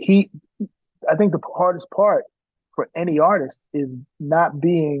 I think the hardest part for any artist is not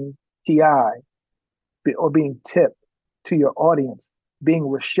being T.I. or being Tip to your audience, being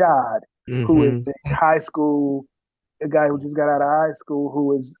Rashad, who is in high school, a guy who just got out of high school,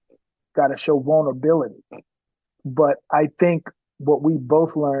 who has got to show vulnerability. But I think what we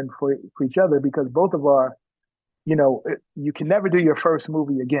both learned for each other, because both of our, you can never do your first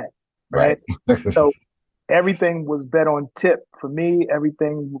movie again, right? So everything was bet on Tip for me.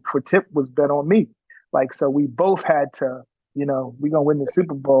 Everything for Tip was bet on me. Like, so we both had to, we're going to win the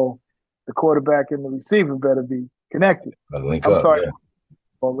Super Bowl. The quarterback and the receiver better be connected. I'm sorry,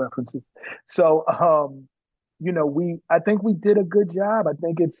 all references. So, I think we did a good job. I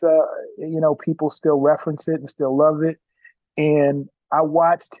think it's, people still reference it and still love it. And I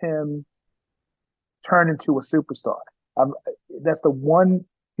watched him turn into a superstar. That's the one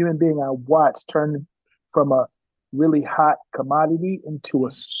human being I watched turn from a really hot commodity into a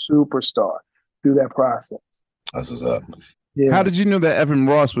superstar through that process. That's what's up. Yeah. How did you know that Evan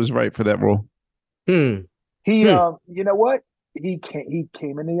Ross was right for that role? He, you know what? He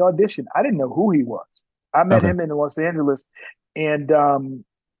came in the audition. I didn't know who he was. I met him in Los Angeles, and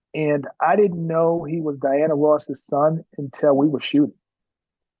I didn't know he was Diana Ross's son until we were shooting.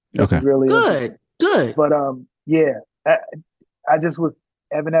 Okay, really good. But I just was.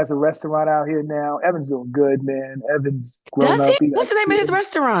 Evan has a restaurant out here now. Evan's doing good, man. Evan's grown up. What's the name of his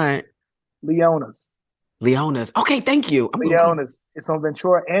restaurant? Leona's. Okay, thank you. Leona's. It's on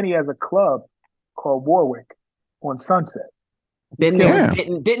Ventura, and he has a club called Warwick on Sunset. Been there.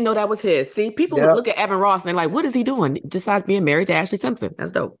 Didn't know that was his. See, people would look at Evan Ross and they're like, what is he doing? Besides being married to Ashley Simpson.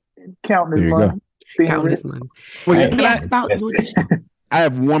 That's dope. Counting his money. Counting his money. I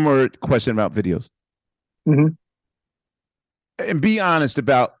have one more question about videos. Mm-hmm. And be honest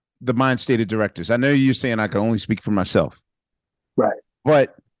about the mind state of directors. I know you're saying I can only speak for myself. Right.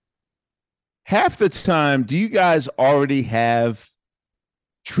 But half the time, do you guys already have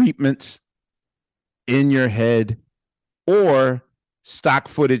treatments in your head or stock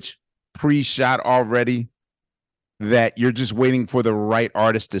footage pre-shot already that you're just waiting for the right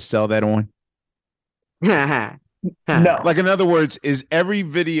artist to sell that on? No. Like, in other words, is every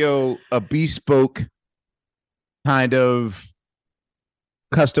video a bespoke kind of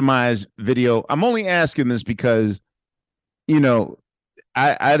customized video? I'm only asking this because,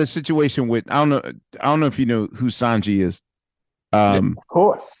 I had a situation with, I don't know if you know who Sanji is. Of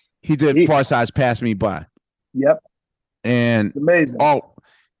course. He did Far Side's Pass Me By. Yep. And amazing.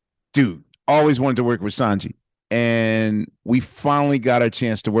 Always wanted to work with Sanji. And we finally got our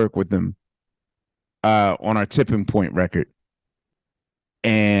chance to work with him on our Tipping Point record.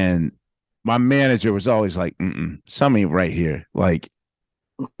 And my manager was always like, something right here. Like,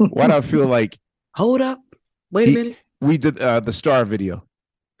 why do I feel like hold up? Wait a minute. We did the Star video.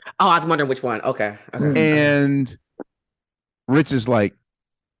 Oh, I was wondering which one. Okay. And Rich is like,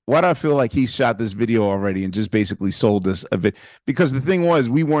 why do I feel like he shot this video already and just basically sold us a bit? Because the thing was,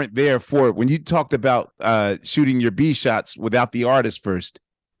 we weren't there for it. When you talked about shooting your B shots without the artist first,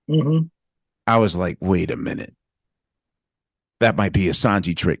 I was like, wait a minute. That might be a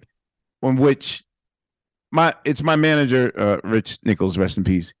Sanji trick. On which it's my manager, Rich Nichols, rest in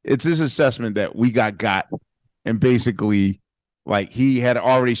peace. It's his assessment that we got and basically like he had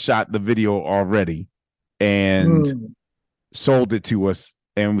already shot the video already and sold it to us.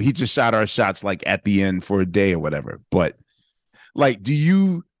 And he just shot our shots like at the end for a day or whatever. But like, do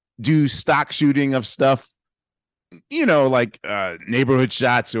you do stock shooting of stuff, like neighborhood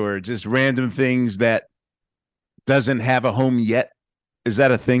shots or just random things that doesn't have a home yet? Is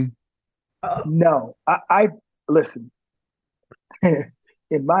that a thing? No, I listen.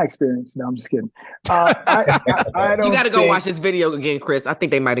 In my experience, no, I'm just kidding. I don't. You got to go watch this video again, Chris. I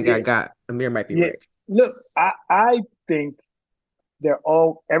think they might have got. Amir might be right. Look, I think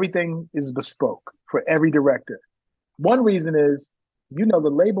everything is bespoke for every director. One reason is, the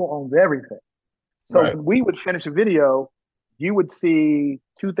label owns everything. So when we would finish a video, you would see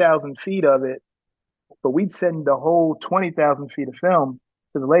 2,000 feet of it, but we'd send the whole 20,000 feet of film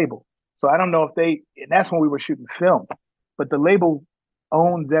to the label. So I don't know if and that's when we were shooting film, but the label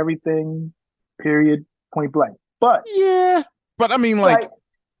owns everything, period, point blank. But I mean, like,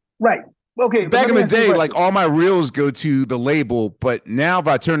 right. Okay. Back in the day, like all my reels go to the label, but now if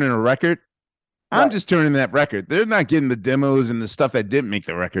I turn in a record, I'm just turning that record. They're not getting the demos and the stuff that didn't make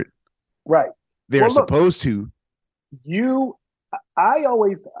the record. Right. They're supposed to. I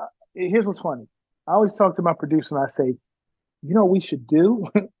always, here's what's funny. I always talk to my producer and I say, what we should do?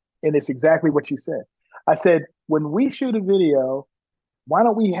 And it's exactly what you said. I said, when we shoot a video, why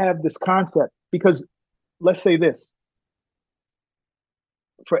don't we have this concept? Because let's say this.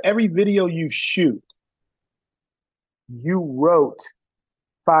 For every video you shoot, you wrote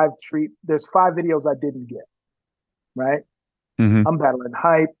there's 5 videos I didn't get, right? I'm battling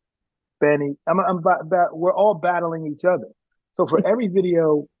Hype, Benny. We're all battling each other. So for every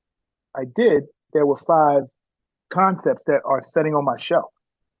video I did, there were 5 concepts that are sitting on my shelf.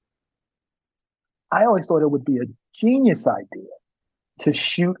 I always thought it would be a genius idea to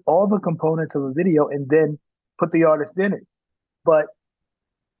shoot all the components of a video and then put the artist in it. But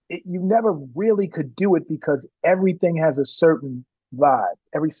you never really could do it because everything has a certain vibe.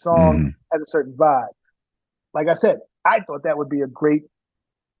 Every song has a certain vibe. Like I said, I thought that would be a great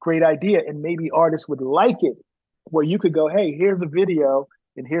idea, and maybe artists would like it, where you could go, hey, here's a video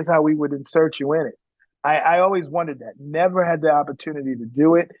and here's how we would insert you in it. I always wondered that. Never had the opportunity to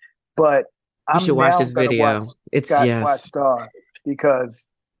do it, but you should watch this video. Watch Star, because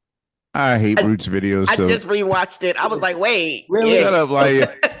I hate Roots videos. I just rewatched it. I was like, wait. Really? Shut up, like.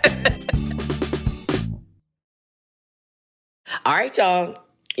 All right, y'all.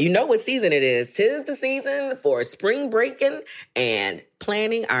 You know what season it is. 'Tis the season for spring breaking and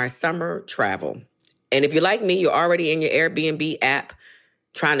planning our summer travel. And if you're like me, you're already in your Airbnb app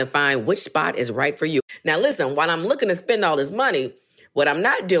trying to find which spot is right for you. Now, listen, while I'm looking to spend all this money, what I'm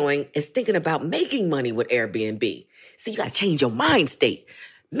not doing is thinking about making money with Airbnb. See, you got to change your mind state.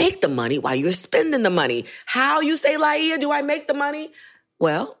 Make the money while you're spending the money. How, you say, Laia, do I make the money?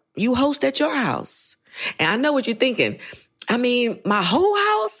 Well, you host at your house. And I know what you're thinking. I mean, my whole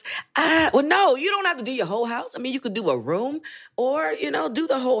house? Well, no, you don't have to do your whole house. I mean, you could do a room or, do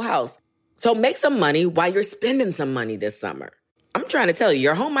the whole house. So make some money while you're spending some money this summer. I'm trying to tell you,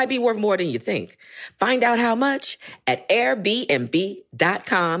 your home might be worth more than you think. Find out how much at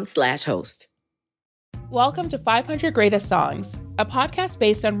airbnb.com/host. Welcome to 500 Greatest Songs, a podcast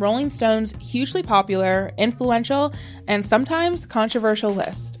based on Rolling Stone's hugely popular, influential, and sometimes controversial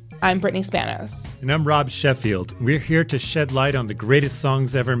list. I'm Brittany Spanos. And I'm Rob Sheffield. We're here to shed light on the greatest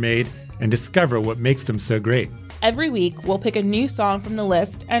songs ever made and discover what makes them so great. Every week, we'll pick a new song from the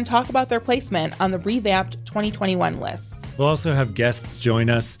list and talk about their placement on the revamped 2021 list. We'll also have guests join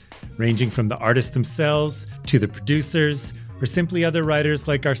us, ranging from the artists themselves to the producers, or simply other writers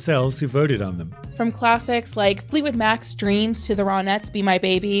like ourselves who voted on them. From classics like Fleetwood Mac's Dreams to the Ronettes' Be My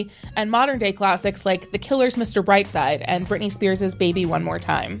Baby, and modern-day classics like The Killer's Mr. Brightside and Britney Spears' Baby One More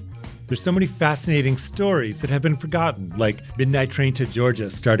Time. There's so many fascinating stories that have been forgotten, like Midnight Train to Georgia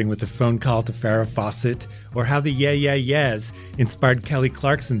starting with a phone call to Farrah Fawcett, or how the Yeah Yeah Yeahs inspired Kelly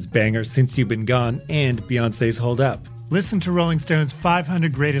Clarkson's banger Since You've Been Gone and Beyoncé's Hold Up. Listen to Rolling Stone's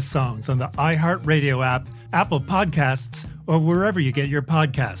 500 Greatest Songs on the iHeartRadio app, Apple Podcasts, or wherever you get your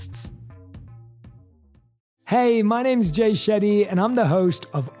podcasts. Hey, my name's Jay Shetty, and I'm the host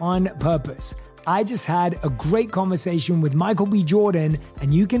of On Purpose. I just had a great conversation with Michael B. Jordan,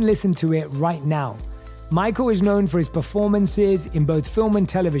 and you can listen to it right now. Michael is known for his performances in both film and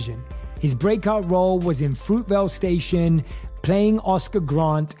television. His breakout role was in Fruitvale Station, playing Oscar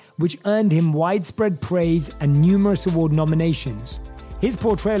Grant, which earned him widespread praise and numerous award nominations. His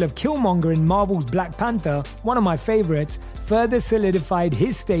portrayal of Killmonger in Marvel's Black Panther, one of my favorites, further solidified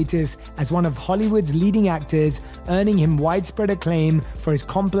his status as one of Hollywood's leading actors, earning him widespread acclaim for his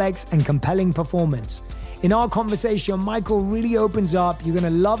complex and compelling performance. In our conversation, Michael really opens up. You're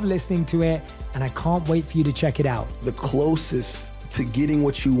going to love listening to it, and I can't wait for you to check it out. The closest to getting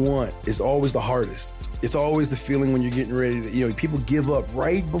what you want is always the hardest. It's always the feeling when you're getting ready to, people give up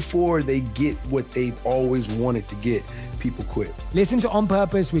right before they get what they've always wanted to get. People quit. Listen to On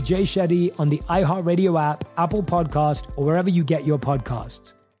Purpose with Jay Shetty on the iHeartRadio app, Apple Podcast, or wherever you get your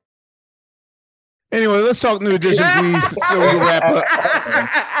podcasts. Anyway, let's talk New Edition, please, so we can wrap up.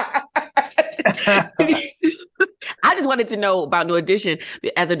 I just wanted to know about New Edition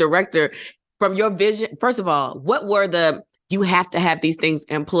as a director. From your vision, first of all, what were you have to have these things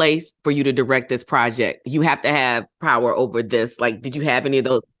in place for you to direct this project. You have to have power over this. Like, did you have any of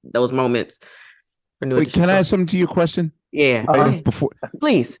those moments? Wait, can I add something to your question? Yeah. Before,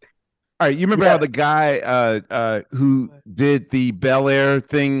 please. All right. You remember how the guy who did the Bel Air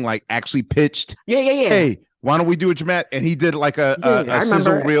thing, like actually pitched? Yeah. Hey, why don't we do a dramatic? And he did like a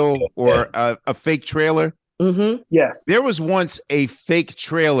sizzle reel or a fake trailer. Mm-hmm. Yes. There was once a fake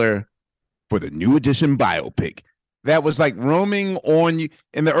trailer for the New Edition biopic that was like roaming on you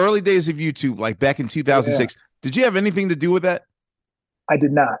in the early days of YouTube, like back in 2006. Yeah. Did you have anything to do with that? I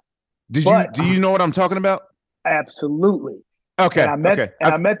did not. Do you know what I'm talking about? Absolutely. Okay. And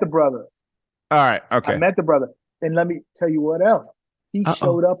I met the brother. All right. Okay. I met the brother. And let me tell you what else. He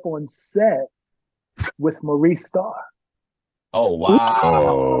showed up on set with Maurice Starr. Oh,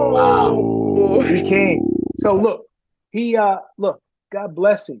 wow. Wow. He came. So look, God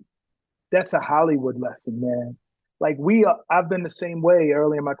bless him. That's a Hollywood lesson, man. Like I've been the same way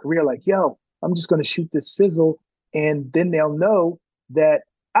early in my career. Like, yo, I'm just going to shoot this sizzle. And then they'll know that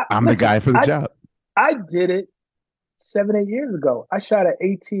I'm the guy for the job. I did it 7-8 years ago. I shot an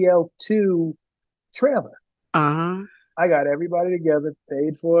ATL2 trailer. Uh-huh. I got everybody together,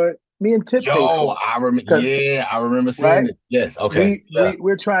 paid for it. Me and Tip. I remember seeing it. Yes. Okay.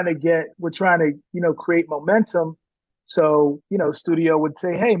 We're trying to, create momentum. So, studio would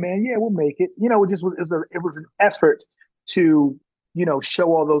say, hey man, yeah, we'll make it. It was an effort to,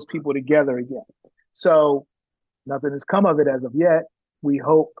 show all those people together again. So nothing has come of it as of yet. We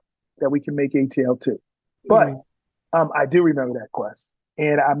hope that we can make ATL2. But I do remember that quest.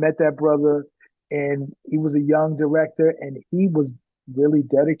 And I met that brother, and he was a young director, and he was really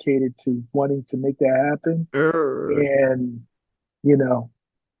dedicated to wanting to make that happen. And,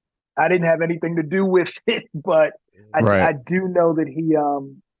 I didn't have anything to do with it, but I do know that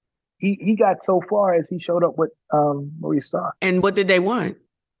he got so far as he showed up with Maurice Starr. And what did they want?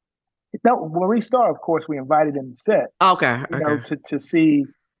 No, Maurice Starr, of course, we invited him to set. Okay. To see,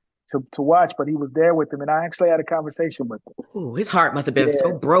 to watch, but he was there with him, and I actually had a conversation with him. Ooh, his heart must have been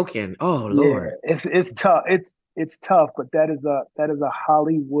so broken. Oh Lord, it's tough. It's tough, but that is a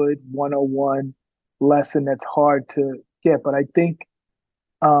Hollywood 101 lesson that's hard to get. But I think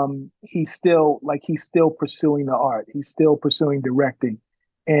he's still pursuing the art. He's still pursuing directing,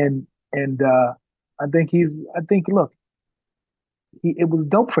 and I think look. It was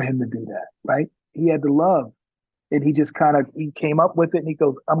dope for him to do that, right? He had the love, and he just he came up with it, and he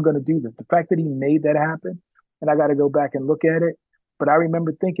goes, I'm going to do this. The fact that he made that happen, and I got to go back and look at it, but I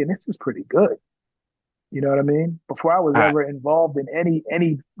remember thinking, this is pretty good. You know what I mean? Before I was ever involved in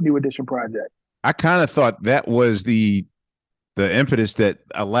any New Edition project. I kind of thought that was the impetus that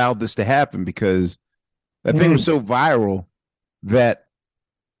allowed this to happen, because that thing was so viral that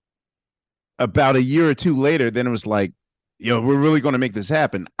about a year or two later, then it was like, we're really going to make this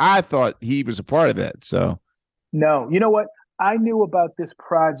happen. I thought he was a part of that. So, no, you know what? I knew about this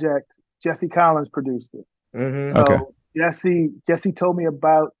project. Jesse Collins produced it. Mm-hmm. So Jesse told me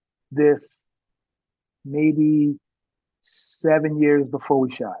about this maybe 7 years before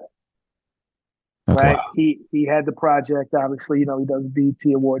we shot it. Okay. Right? He had the project. Obviously, he does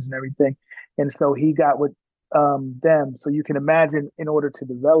BET Awards and everything, and so he got with them. So you can imagine, in order to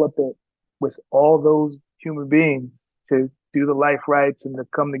develop it with all those human beings, to do the life rights and to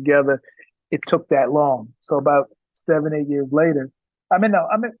come together, it took that long. So about 7-8 years later, I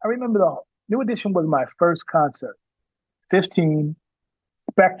remember the New Edition was my first concert. 15,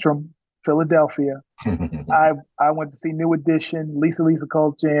 Spectrum, Philadelphia. I went to see New Edition, Lisa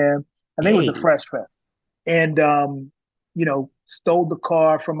Cult Jam. I think it was the Fresh Fest. And stole the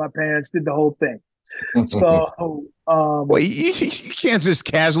car from my parents, did the whole thing. So, well, you can't just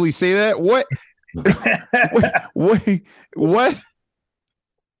casually say that. What? What?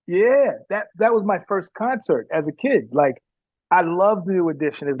 Yeah, that was my first concert as a kid. Like, I loved New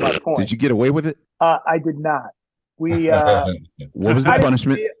Edition. Is my point. Did you get away with it? I did not. What was the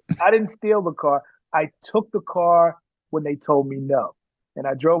punishment? I didn't steal the car. I took the car when they told me no, and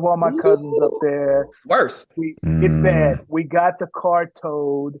I drove all my cousins up there. Worse. It's bad. We got the car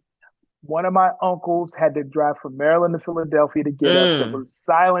towed. One of my uncles had to drive from Maryland to Philadelphia to get us. It was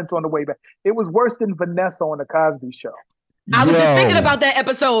silence on the way back. It was worse than Vanessa on the Cosby Show. I was just thinking about that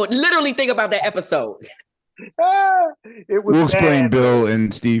episode. Literally thinking about that episode. It was we'll explain, bad. Bill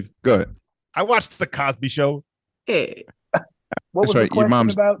and Steve. Go ahead. I watched the Cosby Show. Hey. What was That's right. the question Your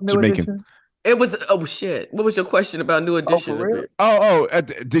mom's about New Jamaican. Edition? It was, oh shit. What was your question about New Edition? for real?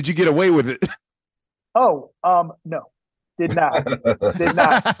 Did you get away with it? No, did not. Did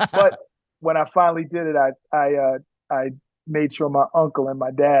not. But when I finally did it, I made sure my uncle and my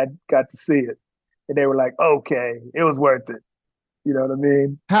dad got to see it. And they were like, okay, it was worth it. You know what I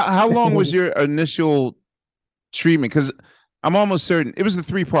mean? How long was your initial treatment? Because I'm almost certain it was the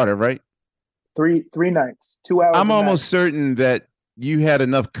 3-parter, right? Three nights, 2 hours. I'm almost certain that you had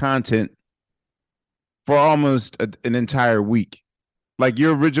enough content for almost an entire week. Like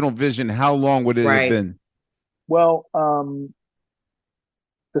your original vision, how long would it have been? Well,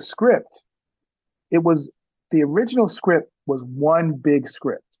 the script, the original script was one big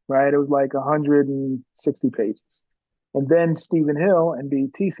script, right? It was like 160 pages. And then Stephen Hill and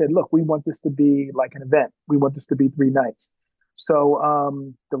BET said, look, we want this to be like an event. We want this to be 3 nights. So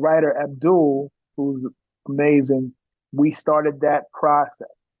the writer Abdul, who's amazing, we started that process.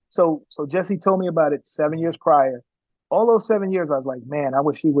 So Jesse told me about it 7 years prior. All those 7 years, I was like, man, I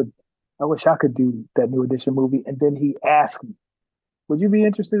wish I could do that New Edition movie. And then he asked me, would you be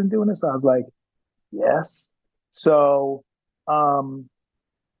interested in doing this? I was like, yes. So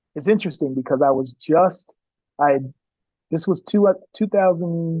it's interesting because this was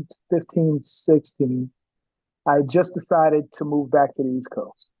 2015, 16. I just decided to move back to the East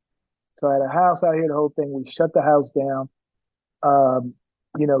Coast. So I had a house out here, the whole thing. We shut the house down,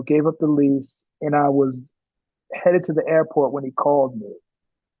 gave up the lease, and I was headed to the airport when he called me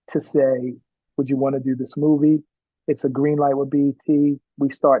to say, would you want to do this movie? It's a green light with BET. We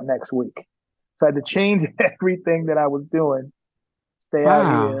start next week. So I had to change everything that I was doing, stay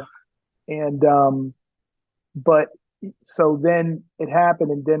out here. And, but so then it happened,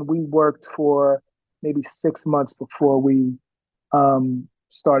 and then we worked for maybe 6 months before we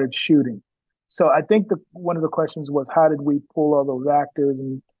started shooting. So I think one of the questions was, how did we pull all those actors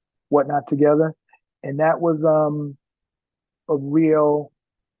and whatnot together? And that was a real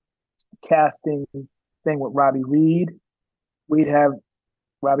casting thing with Robbie Reed. We'd have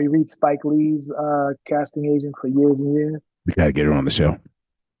Robbie Reed, Spike Lee's casting agent for years and years. We got to get her on the show.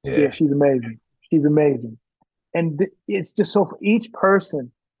 Yeah, she's amazing. She's amazing. And it's just so for each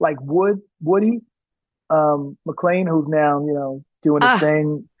person, like Woody McLean, who's now, doing his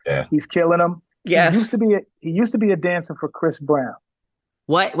thing. Yeah. He's killing them. Yes. He used to be a dancer for Chris Brown.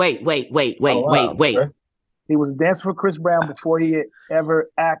 What? Wait. He was a dancer for Chris Brown before he had ever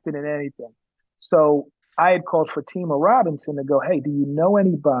acted in anything. So I had called Fatima Robinson to go, hey, do you know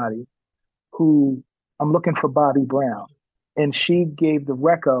anybody who I'm looking for Bobby Brown? And she gave the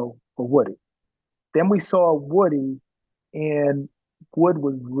reco for Woody. Then we saw Woody, and Wood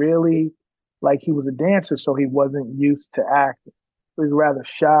was really like, he was a dancer, so he wasn't used to acting. He was rather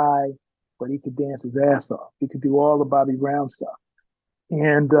shy, but he could dance his ass off. He could do all the Bobby Brown stuff.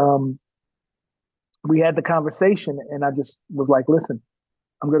 And we had the conversation, and I just was like, listen,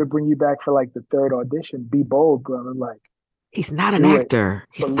 I'm going to bring you back for like the 3rd audition. Be bold, brother. Like, he's not an actor.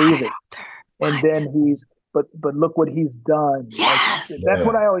 He's not an actor. And then but look what he's done. Yes. Like, that's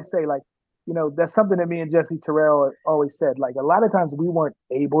what I always say. Like, that's something that me and Jesse Terrell always said. Like, a lot of times we weren't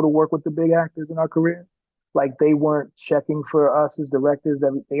able to work with the big actors in our career. Like, they weren't checking for us as directors.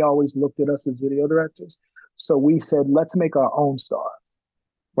 They always looked at us as video directors. So we said, let's make our own star.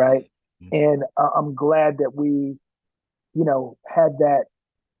 Right. Mm-hmm. And I'm glad that we, had that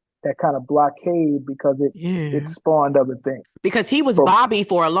kind of blockade, because it spawned other things. Because he was Bobby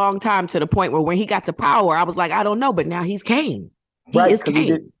for a long time, to the point where when he got to Power, I was like, I don't know, but now he's Kane. He is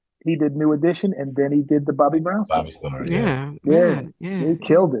Kane. He did New Edition, and then he did the Bobby Brown stuff. Yeah. He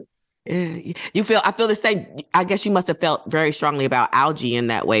killed it. Yeah. I feel the same. I guess you must have felt very strongly about Algie in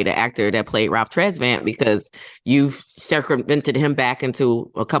that way, the actor that played Ralph Tresvant, because you've circumvented him back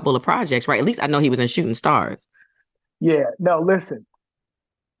into a couple of projects, right? At least I know he was in Shooting Stars. Yeah. No, listen,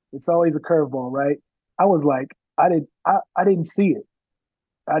 it's always a curveball, right? I was like, I didn't see it.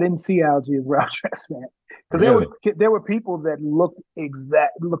 I didn't see Algie as Ralph Tresvant because there were people that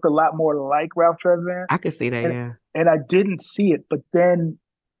looked a lot more like Ralph Tresvant. I could see that, and I didn't see it. But then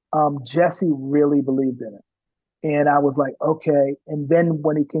Jesse really believed in it, and I was like, okay. And then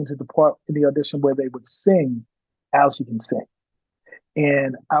when he came to the part in the audition where they would sing, Algie can sing,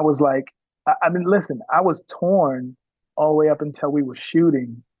 and I was like, I mean, listen, I was torn all the way up until we were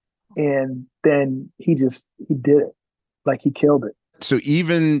shooting, and then he did it, like he killed it. So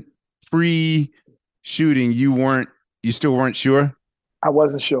even pre-shooting, you still weren't sure? I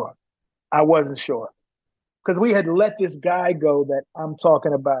wasn't sure because we had let this guy go that I'm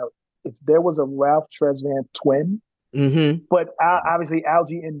talking about. If there was a Ralph Tresvant twin, but obviously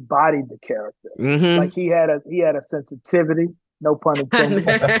Algie embodied the character. Like he had a sensitivity, no pun intended.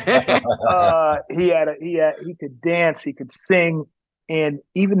 He could dance, he could sing, and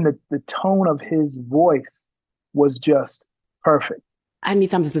even the tone of his voice was just perfect. I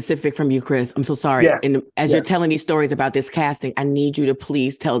need something specific from you, Chris. I'm so sorry. Yes, and as you're telling these stories about this casting, I need you to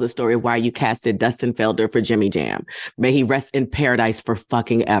please tell the story of why you casted Dustin Felder for Jimmy Jam. May he rest in paradise for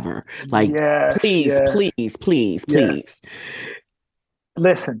fucking ever. Like, please.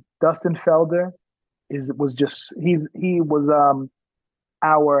 Listen, Dustin Felder he was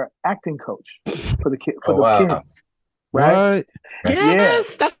our acting coach for the kids, right? What?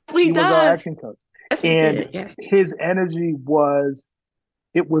 Yes, that's what he does. Was our acting coach, and his energy was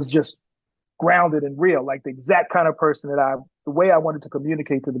just grounded and real, like the exact kind of person the way I wanted to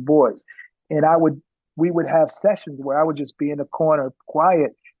communicate to the boys. And we would have sessions where I would just be in the corner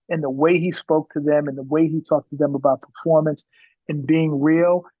quiet, and the way he spoke to them and the way he talked to them about performance and being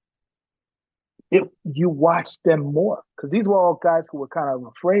real, you watched them more, because these were all guys who were kind of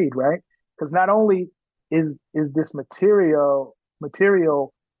afraid, right? Because not only is this material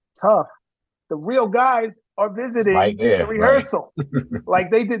tough, the real guys are visiting the rehearsal. Right.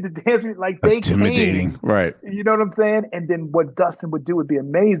 Like they did the dance, like they intimidating, right? You know what I'm saying? And then what Dustin would do would be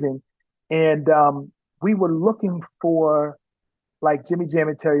amazing. And we were looking for like Jimmy Jam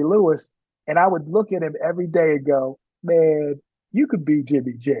and Terry Lewis, and I would look at him every day and go, man, you could be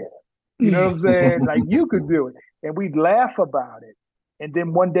Jimmy Jam. You know what I'm saying? Like you could do it. And we'd laugh about it. And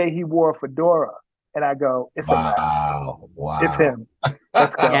then one day he wore a fedora. And I go, it's it's him.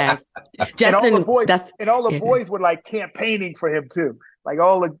 Let's go. Yes. Justin, and all the boys were like campaigning for him too. Like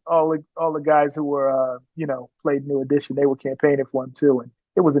all the guys who were played New Edition, they were campaigning for him too. And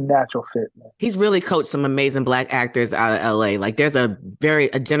it was a natural fit, man. He's really coached some amazing Black actors out of LA. Like there's a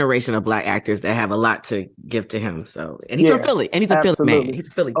generation of Black actors that have a lot to give to him. So, and he's from Philly, and he's a Philly man. He's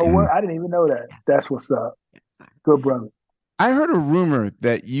a Philly guy. Oh, I didn't even know that. That's what's up. Good brother. I heard a rumor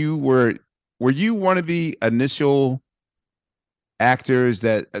that you were you one of the initial actors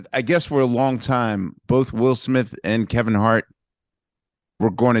that I guess for a long time, both Will Smith and Kevin Hart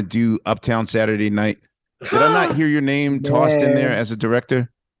were going to do Uptown Saturday Night. Did I not hear your name tossed in there as a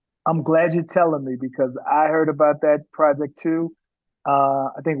director? I'm glad you're telling me, because I heard about that project too. I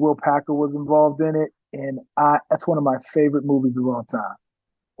think Will Packer was involved in it, and that's one of my favorite movies of all time.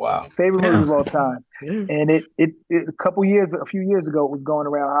 Wow. Favorite movies of all time. And it a few years ago, it was going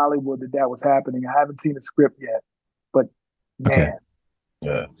around Hollywood that was happening. I haven't seen the script yet, but man.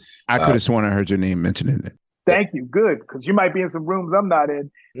 Yeah. I could have sworn I heard your name mentioned in it. Thank you. Good. Because you might be in some rooms I'm not in.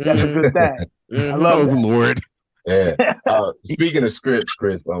 That's a good thing. I love that. Lord. Yeah. Speaking of scripts,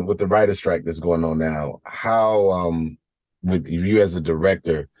 Chris, with the writer's strike that's going on now, how with you as a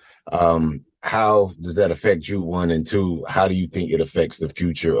director, how does that affect you, one, and two, how do you think it affects the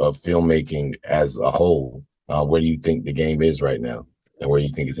future of filmmaking as a whole? Where do you think the game is right now, and where do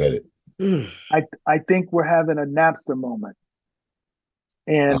you think it's headed? I think we're having a Napster moment,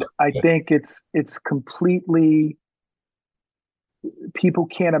 and I think it's completely, people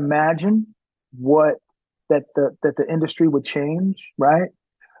can't imagine what that the industry would change, right?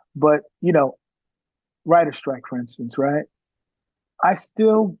 But writer strike, for instance, right? I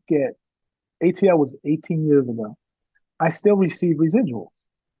still get, ATL was 18 years ago. I still receive residuals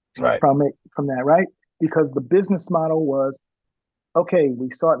from that, right? Because the business model was, okay,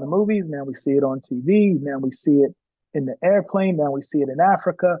 we saw it in the movies, now we see it on TV, now we see it in the airplane, now we see it in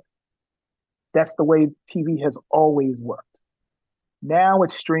Africa. That's the way TV has always worked. Now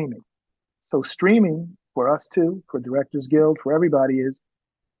it's streaming. So streaming for us too, for Directors Guild, for everybody is,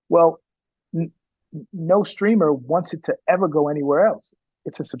 well, no streamer wants it to ever go anywhere else.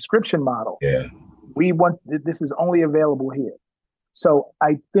 It's a subscription model. Yeah. This is only available here. So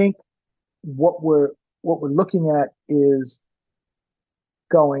I think what we're looking at is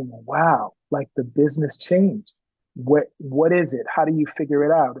going, wow, like the business changed. What is it? How do you figure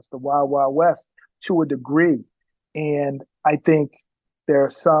it out? It's the Wild Wild West to a degree. And I think there are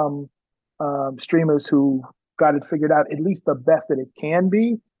some streamers who got it figured out, at least the best that it can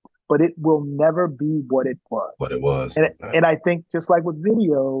be, but it will never be what it was. And I think just like with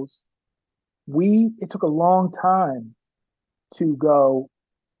videos, it took a long time to go,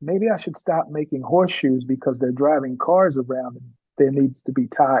 maybe I should stop making horseshoes because they're driving cars around and there needs to be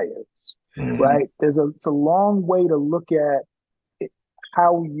tires, right? It's a long way to look at it,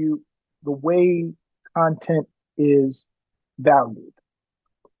 the way content is valued.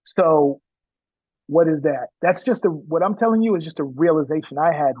 So what is that? That's just what I'm telling you is just a realization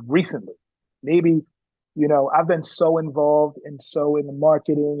I had recently. Maybe, I've been so involved and so in the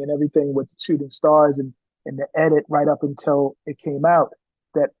marketing and everything with Shooting Stars and the edit right up until it came out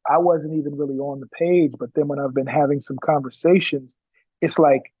that I wasn't even really on the page. But then when I've been having some conversations, it's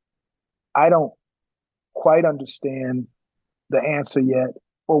like, I don't quite understand the answer yet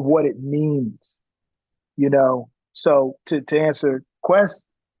or what it means, So to answer Quest's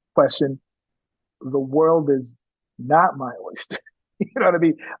question, the world is not my oyster. You know what I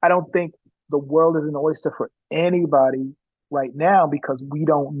mean? I don't think the world is an oyster for anybody right now because we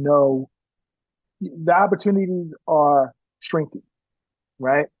don't know. The opportunities are shrinking,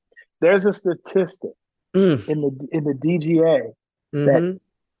 right? There's a statistic in the DGA that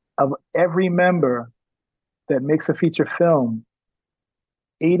of every member that makes a feature film,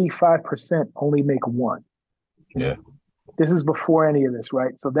 85% only make one. Yeah. This is before any of this,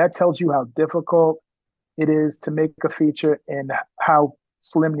 right? So that tells you how difficult it is to make a feature and how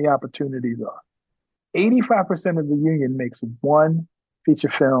slim the opportunities are. 85% of the union makes one feature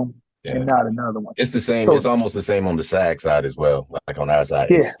film and not another one. It's the same. So, it's almost the same on the SAG side as well. Like on our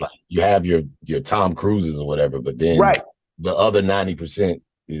side, it's like you have your Tom Cruises or whatever, but then the other 90%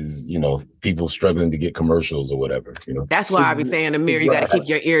 is, people struggling to get commercials or whatever, That's why I be saying, Amir, you got to keep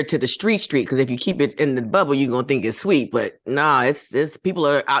your ear to the street, because if you keep it in the bubble, you're going to think it's sweet. But nah, it's people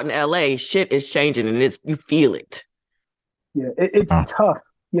are out in LA, shit is changing and you feel it. Yeah, it's tough,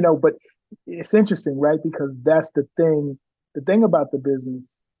 but it's interesting, right? Because that's the thing about the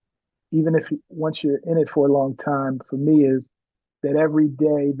business, even once you're in it for a long time, for me is that every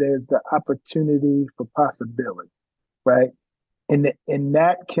day there's the opportunity for possibility, right? And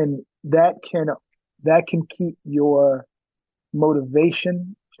that can keep your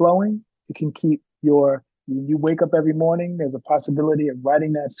motivation flowing. It can keep you wake up every morning, there's a possibility of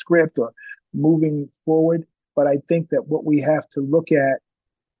writing that script or moving forward. But I think that what we have to look at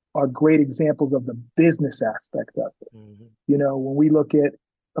are great examples of the business aspect of it. When we look at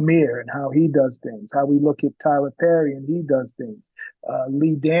Amir and how he does things, how we look at Tyler Perry and he does things,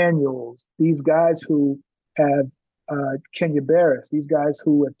 Lee Daniels, these guys who have Kenya Barris, these guys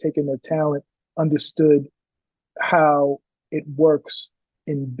who have taken their talent, understood how it works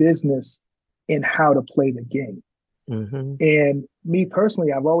in business and how to play the game. And me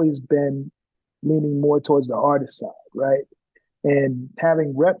personally, I've always been leaning more towards the artist side, right? And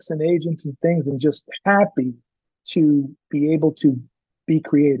having reps and agents and things and just happy to be able to be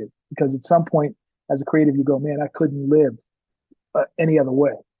creative. Because at some point as a creative, you go, man, I couldn't live any other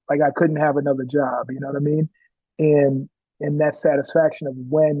way. Like I couldn't have another job, you know what I mean? And that satisfaction of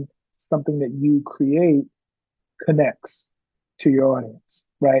when something that you create connects to your audience,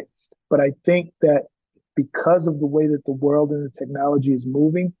 right? But I think that because of the way that the world and the technology is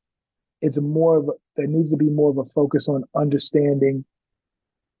moving, there needs to be more of a focus on understanding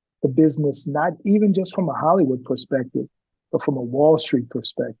the business, not even just from a Hollywood perspective, but from a Wall Street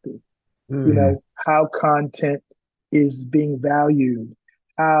perspective. How content is being valued,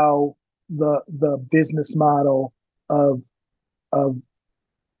 how the business model of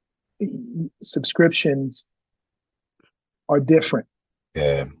subscriptions are different.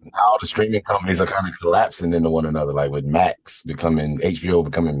 Yeah, how the streaming companies are kind of collapsing into one another, like with HBO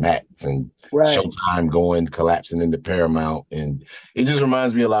becoming Max and Showtime collapsing into Paramount. And it just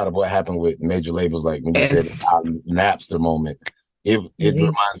reminds me a lot of what happened with major labels, like when you said the Napster moment. It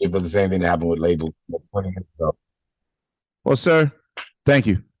reminds me of the same thing that happened with labels 20 years ago. Well, sir, thank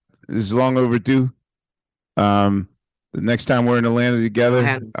you. This is long overdue. The next time we're in Atlanta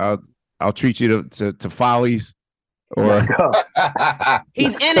together, I'll treat you to Follies. Let's go.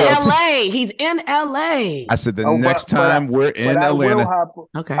 He's in LA. He's in LA. I said next time we're in Atlanta.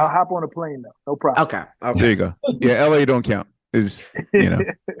 I'll hop on a plane though. No problem. Okay. There you go. Yeah, LA don't count.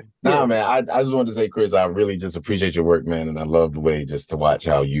 Nah, man. I just wanted to say, Chris, I really just appreciate your work, man, and I love the way just to watch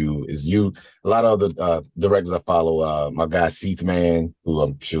how a lot of other directors I follow. My guy Seath Man, who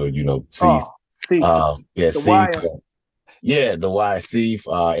I'm sure you know, Seath. Seath. Seath. Yeah, the YC,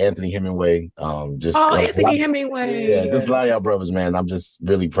 Anthony Hemingway. Anthony Hemingway. Yeah, just a lot of y'all brothers, man. I'm just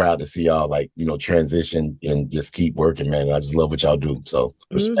really proud to see y'all transition and just keep working, man. I just love what y'all do. So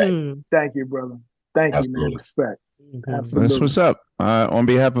respect. Thank you, brother. Thank you, man. Respect. Absolutely. That's what's up. On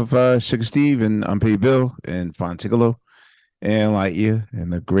behalf of Sugar Steve and Unpaid Bill and Fontigolo and Lightyear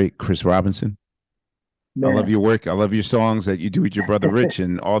and the great Chris Robinson. Man. I love your work. I love your songs that you do with your brother Rich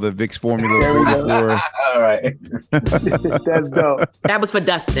and all the Vicks Formula 44. All right. That's dope. That was for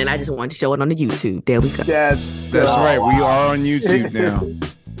Dustin. I just wanted to show it on the YouTube. There we go. That's right. We are on YouTube now.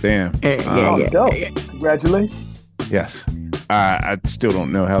 Damn. Dope. Congratulations. Yes. I still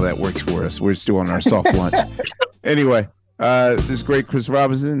don't know how that works for us. We're still on our soft launch. Anyway, this is great Chris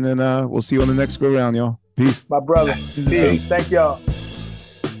Robinson, and we'll see you on the next go round, y'all. Peace. My brother. Peace. Thank y'all.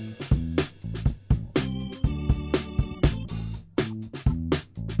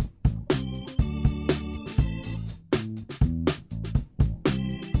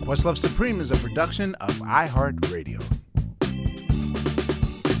 Questlove Supreme is a production of iHeartRadio.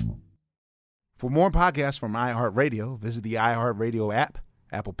 For more podcasts from iHeartRadio, visit the iHeartRadio app,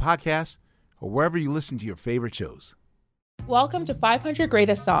 Apple Podcasts, or wherever you listen to your favorite shows. Welcome to 500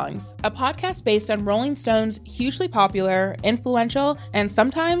 Greatest Songs, a podcast based on Rolling Stone's hugely popular, influential, and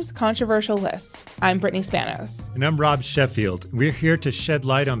sometimes controversial list. I'm Brittany Spanos. And I'm Rob Sheffield. We're here to shed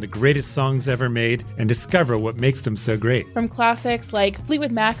light on the greatest songs ever made and discover what makes them so great. From classics like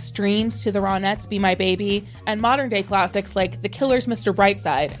Fleetwood Mac's Dreams to the Ronettes' Be My Baby, and modern-day classics like The Killer's Mr.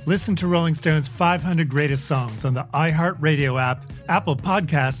 Brightside. Listen to Rolling Stone's 500 Greatest Songs on the iHeartRadio app, Apple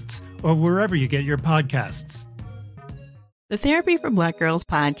Podcasts, or wherever you get your podcasts. The Therapy for Black Girls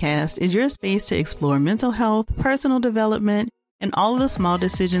podcast is your space to explore mental health, personal development, and all of the small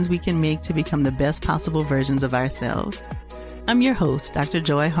decisions we can make to become the best possible versions of ourselves. I'm your host, Dr.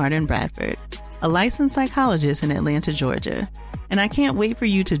 Joy Harden Bradford, a licensed psychologist in Atlanta, Georgia, and I can't wait for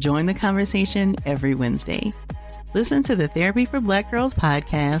you to join the conversation every Wednesday. Listen to the Therapy for Black Girls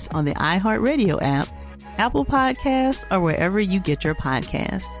podcast on the iHeartRadio app, Apple Podcasts, or wherever you get your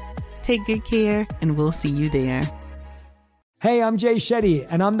podcasts. Take good care, and we'll see you there. Hey, I'm Jay Shetty,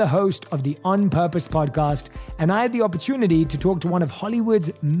 and I'm the host of the On Purpose podcast, and I had the opportunity to talk to one of Hollywood's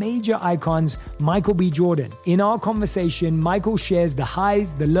major icons, Michael B. Jordan. In our conversation, Michael shares the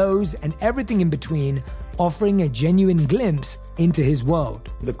highs, the lows, and everything in between, offering a genuine glimpse into his world.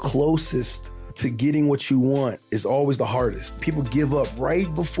 The closest to getting what you want is always the hardest. People give up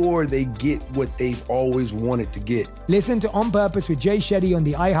right before they get what they've always wanted to get. Listen to On Purpose with Jay Shetty on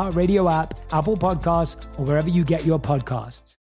the iHeartRadio app, Apple Podcasts, or wherever you get your podcasts.